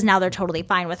year because now they're totally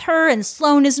fine with her and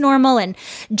Sloane is normal and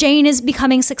Jane is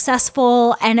becoming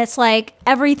successful. And it's like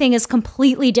everything is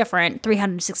completely different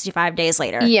 365 days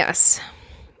later. Yes.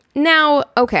 Now,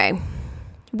 okay.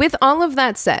 With all of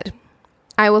that said,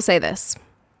 I will say this.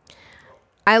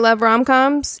 I love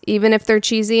rom-coms, even if they're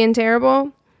cheesy and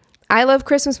terrible. I love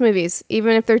Christmas movies,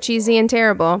 even if they're cheesy and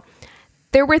terrible.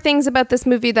 There were things about this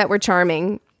movie that were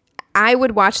charming. I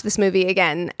would watch this movie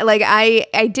again. Like,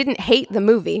 I didn't hate the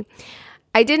movie.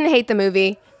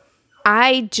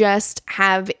 I just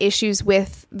have issues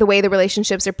with the way the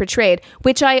relationships are portrayed,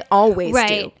 which I always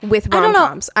do with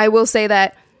rom-coms. I will say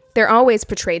that they're always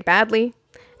portrayed badly.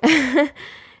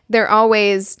 They're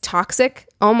always toxic,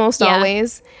 almost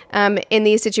always. In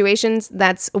these situations,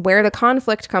 that's where the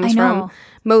conflict comes from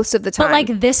most of the time. But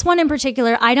like this one in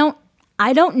particular, I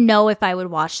don't know if I would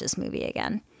watch this movie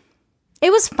again.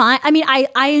 It was fine. I mean,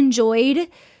 I enjoyed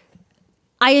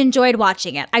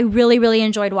watching it. I really, really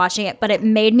enjoyed watching it, but it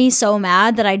made me so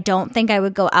mad that I don't think I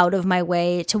would go out of my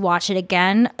way to watch it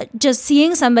again. Just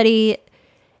seeing somebody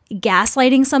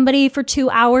gaslighting somebody for 2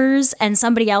 hours and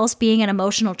somebody else being in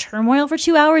emotional turmoil for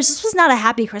 2 hours. This was not a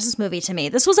happy Christmas movie to me.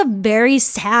 This was a very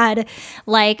sad,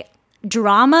 like,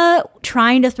 drama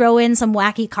trying to throw in some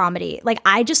wacky comedy. Like,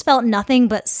 I just felt nothing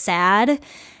but sad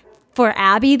for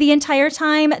Abby the entire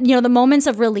time. You know, the moments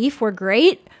of relief were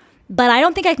great, but I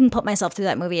don't think I can put myself through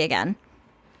that movie again.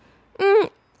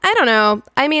 I don't know.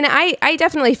 I mean, I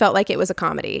definitely felt like it was a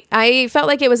comedy. I thought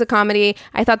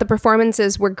the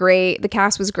performances were great. The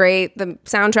cast was great. The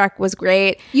soundtrack was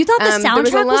great. You thought the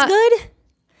soundtrack was good?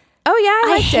 Oh, yeah,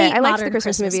 I liked it. I liked the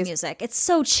Christmas movies. Music. It's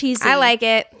so cheesy. I like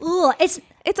it. Ugh,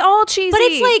 it's all cheesy. But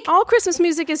it's like, all Christmas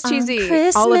music is cheesy.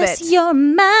 Christmas, all of it. You're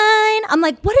mine. I'm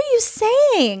like, what are you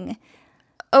saying?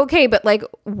 Okay, but like,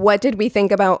 what did we think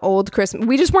about old Christmas?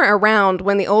 We just weren't around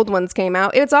when the old ones came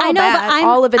out. It's all bad. But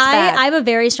all of it's bad. I have a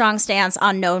very strong stance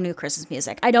on no new Christmas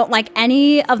music. I don't like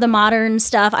any of the modern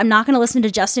stuff. I'm not going to listen to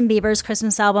Justin Bieber's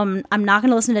Christmas album. I'm not going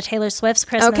to listen to Taylor Swift's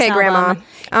Christmas album. Okay, Grandma.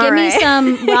 Give me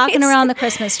some rocking around the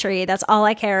Christmas tree. That's all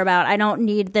I care about. I don't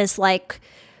need this like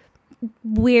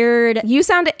weird. You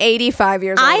sound 85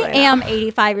 years old. I am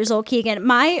 85 years old, Keegan.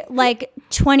 My like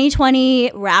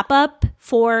 2020 wrap up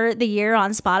for the year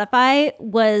on Spotify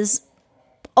was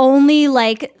only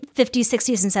like 50s,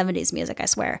 60s, and 70s music, I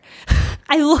swear.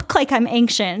 I look like I'm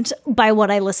ancient by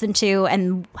what I listen to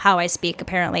and how I speak,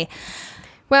 apparently.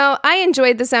 Well, I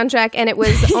enjoyed the soundtrack, and it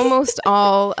was almost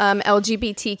all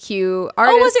LGBTQ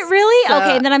artists. Oh, was it really?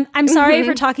 Okay, then I'm sorry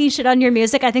for talking shit on your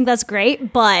music. I think that's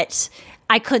great, but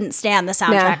I couldn't stand the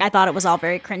soundtrack. I thought it was all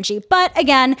very cringy. But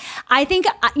again, I think,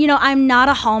 you know, I'm not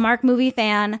a Hallmark movie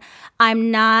fan. I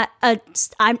like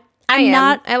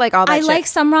all that shit. Like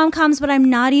some rom-coms, but I'm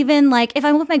not even like, if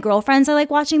I'm with my girlfriends, I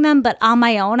like watching them, but on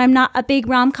my own, I'm not a big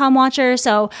rom-com watcher.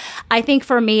 So I think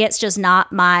for me, it's just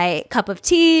not my cup of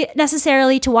tea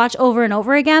necessarily to watch over and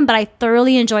over again, but I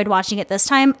thoroughly enjoyed watching it this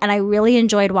time. And I really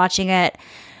enjoyed watching it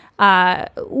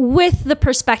with the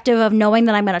perspective of knowing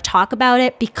that I'm going to talk about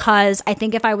it, because I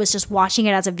think if I was just watching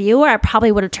it as a viewer, I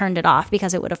probably would have turned it off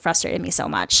because it would have frustrated me so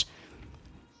much.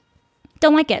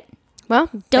 Don't like it. Well,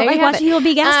 don't like watching people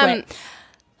be gaslit.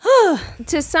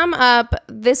 To sum up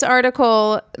this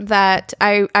article that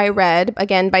I read,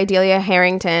 again, by Delia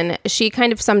Harrington, she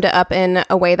kind of summed it up in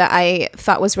a way that I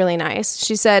thought was really nice.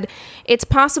 She said, "It's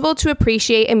possible to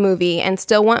appreciate a movie and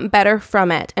still want better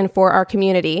from it and for our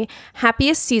community.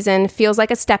 Happiest Season feels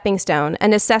like a stepping stone, a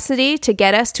necessity to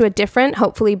get us to a different,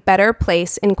 hopefully better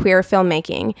place in queer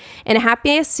filmmaking. In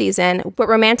Happiest Season, what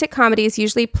romantic comedies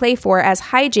usually play for as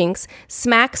hijinks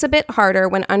smacks a bit harder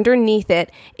when underneath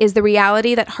it is the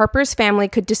reality that Harper's family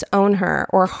could disown her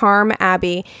or harm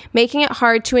Abby, making it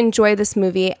hard to enjoy this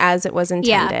movie as it was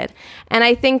intended. And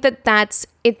I think that's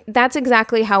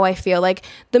exactly how I feel. Like,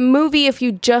 the movie, if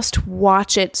you just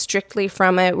watch it strictly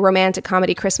from a romantic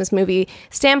comedy Christmas movie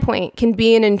standpoint, can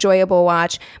be an enjoyable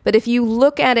watch. But if you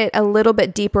look at it a little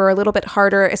bit deeper, a little bit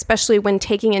harder, especially when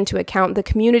taking into account the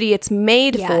community it's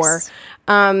made for,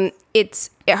 it's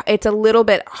a little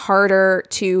bit harder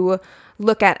to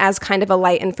look at as kind of a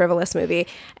light and frivolous movie.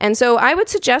 And so I would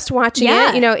suggest watching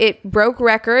it. You know, it broke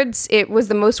records. It was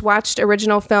the most watched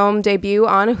original film debut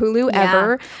on Hulu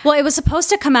ever. Well, it was supposed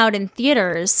to come out in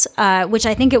theaters, which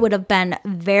I think it would have been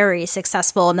very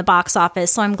successful in the box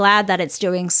office. So I'm glad that it's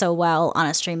doing so well on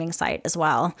a streaming site as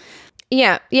well.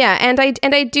 Yeah. And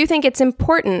I do think it's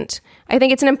important. I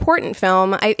think it's an important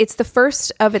film. It's the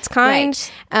first of its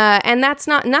kind, and that's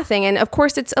not nothing. And of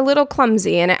course, it's a little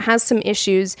clumsy and it has some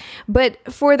issues. But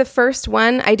for the first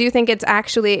one, I do think it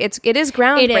is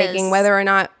groundbreaking, whether or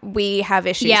not we have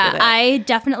issues with it. I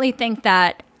definitely think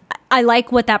that I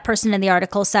like what that person in the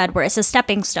article said, where it's a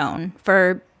stepping stone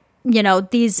for, you know,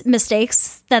 these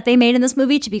mistakes that they made in this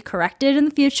movie to be corrected in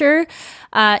the future.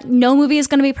 No movie is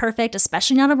going to be perfect,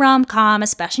 especially not a rom-com,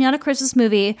 especially not a Christmas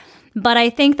movie. But I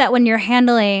think that when you're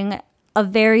handling a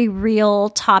very real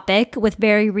topic with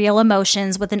very real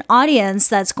emotions with an audience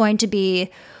that's going to be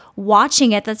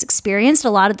watching it, that's experienced a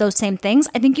lot of those same things,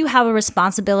 I think you have a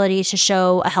responsibility to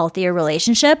show a healthier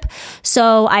relationship.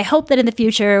 So I hope that in the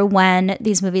future, when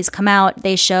these movies come out,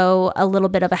 they show a little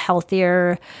bit of a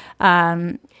healthier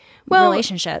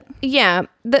relationship. Yeah.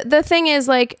 The thing is,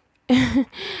 like,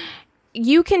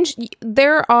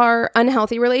 there are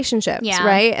unhealthy relationships,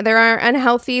 right? There are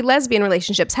unhealthy lesbian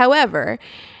relationships. However,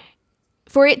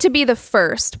 for it to be the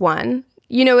first one,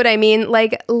 you know what I mean?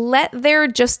 Like, let there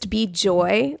just be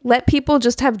joy. Let people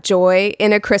just have joy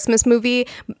in a Christmas movie.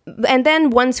 And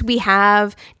then once we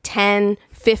have 10,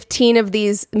 15 of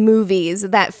these movies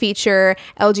that feature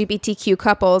LGBTQ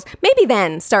couples, maybe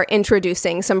then start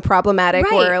introducing some problematic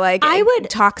or like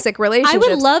toxic relationships. I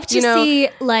would love to see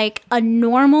like a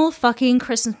normal fucking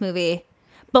Christmas movie,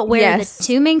 but where the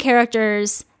two main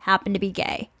characters happen to be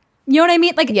gay. You know what I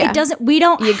mean? Like, it doesn't, we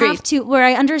don't have to, where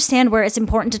I understand where it's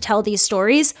important to tell these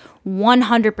stories,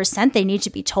 100% they need to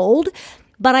be told.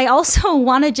 But I also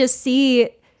want to just see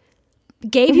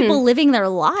gay people living their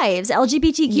lives,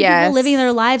 LGBTQ people living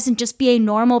their lives and just being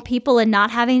normal people and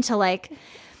not having to like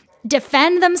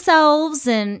defend themselves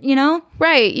and, you know?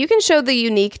 Right. You can show the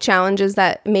unique challenges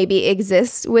that maybe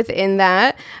exist within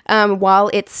that while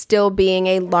it's still being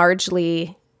a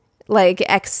largely like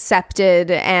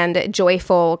accepted and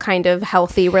joyful kind of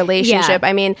healthy relationship.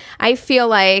 I mean, I feel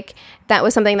like that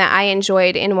was something that I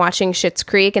enjoyed in watching Schitt's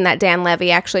Creek, and that Dan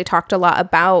Levy actually talked a lot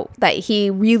about, that he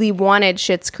really wanted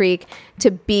Schitt's Creek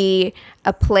to be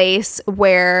a place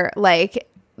where like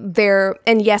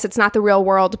and yes, it's not the real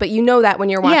world, but you know that when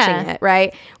you're watching it,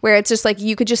 right? Where it's just like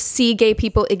you could just see gay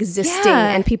people existing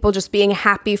and people just being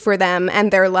happy for them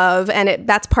and their love, and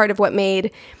that's part of what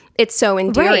made it's so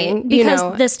endearing, right?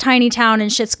 Because this tiny town in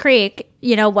Schitt's Creek,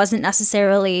 you know, wasn't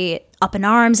necessarily up in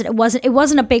arms, and it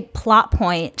wasn't a big plot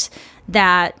point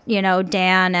that, you know,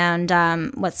 Dan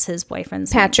and what's his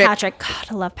boyfriend's name? Patrick. God,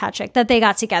 I love Patrick. That they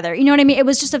got together. You know what I mean? It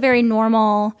was just a very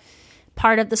normal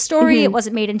part of the story. It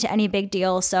wasn't made into any big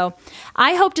deal. So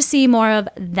I hope to see more of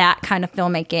that kind of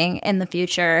filmmaking in the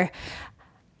future.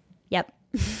 Yep.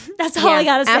 That's all I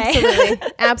gotta say.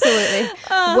 Absolutely.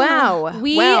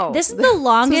 Wow. This is the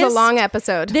longest. This is a long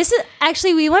episode. This is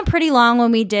actually, we went pretty long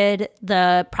when we did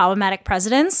the problematic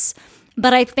presidents,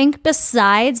 but I think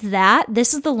besides that,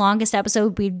 this is the longest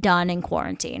episode we've done in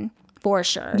quarantine. For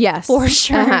sure. Yes. For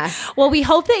sure. Well, we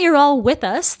hope that you're all with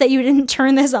us, that you didn't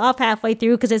turn this off halfway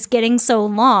through because it's getting so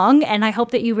long. And I hope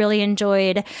that you really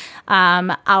enjoyed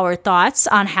our thoughts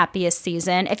on Happiest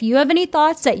Season. If you have any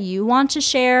thoughts that you want to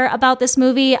share about this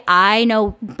movie, I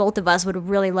know both of us would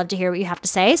really love to hear what you have to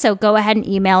say. So go ahead and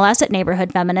email us at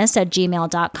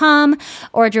neighborhoodfeminist@gmail.com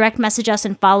or direct message us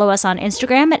and follow us on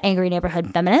Instagram at Angry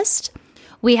Neighborhood Feminist.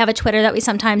 We have a Twitter that we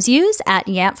sometimes use at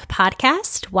YANF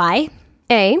Podcast.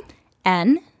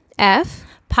 YANF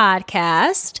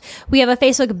Podcast. We have a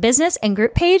Facebook business and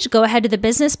group page. Go ahead to the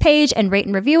business page and rate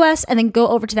and review us, and then go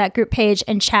over to that group page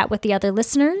and chat with the other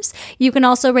listeners. You can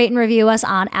also rate and review us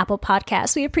on Apple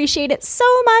Podcasts. We appreciate it so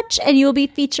much, and you will be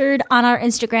featured on our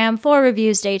Instagram for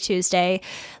Reviews Day Tuesday.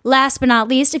 Last but not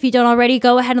least, if you don't already,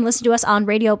 go ahead and listen to us on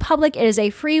Radio Public. It is a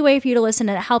free way for you to listen,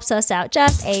 and it helps us out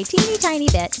just a teeny tiny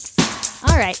bit.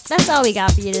 All right, that's all we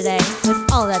got for you today.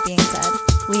 With all of that being said,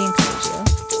 we encourage you.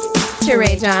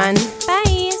 Hooray, John.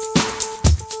 Bye.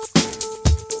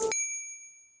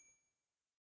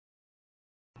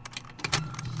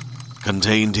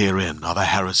 Contained herein are the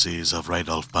heresies of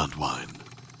Radolf Burntwine,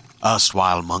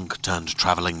 erstwhile monk turned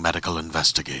traveling medical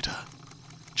investigator.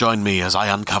 Join me as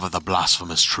I uncover the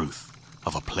blasphemous truth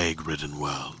of a plague-ridden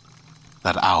world,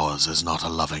 that ours is not a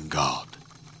loving God,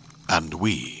 and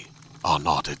we are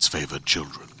not its favored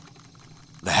children.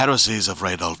 The Heresies of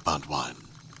Radolf Burntwine,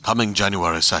 coming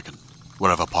January 2nd,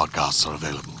 wherever podcasts are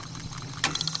available.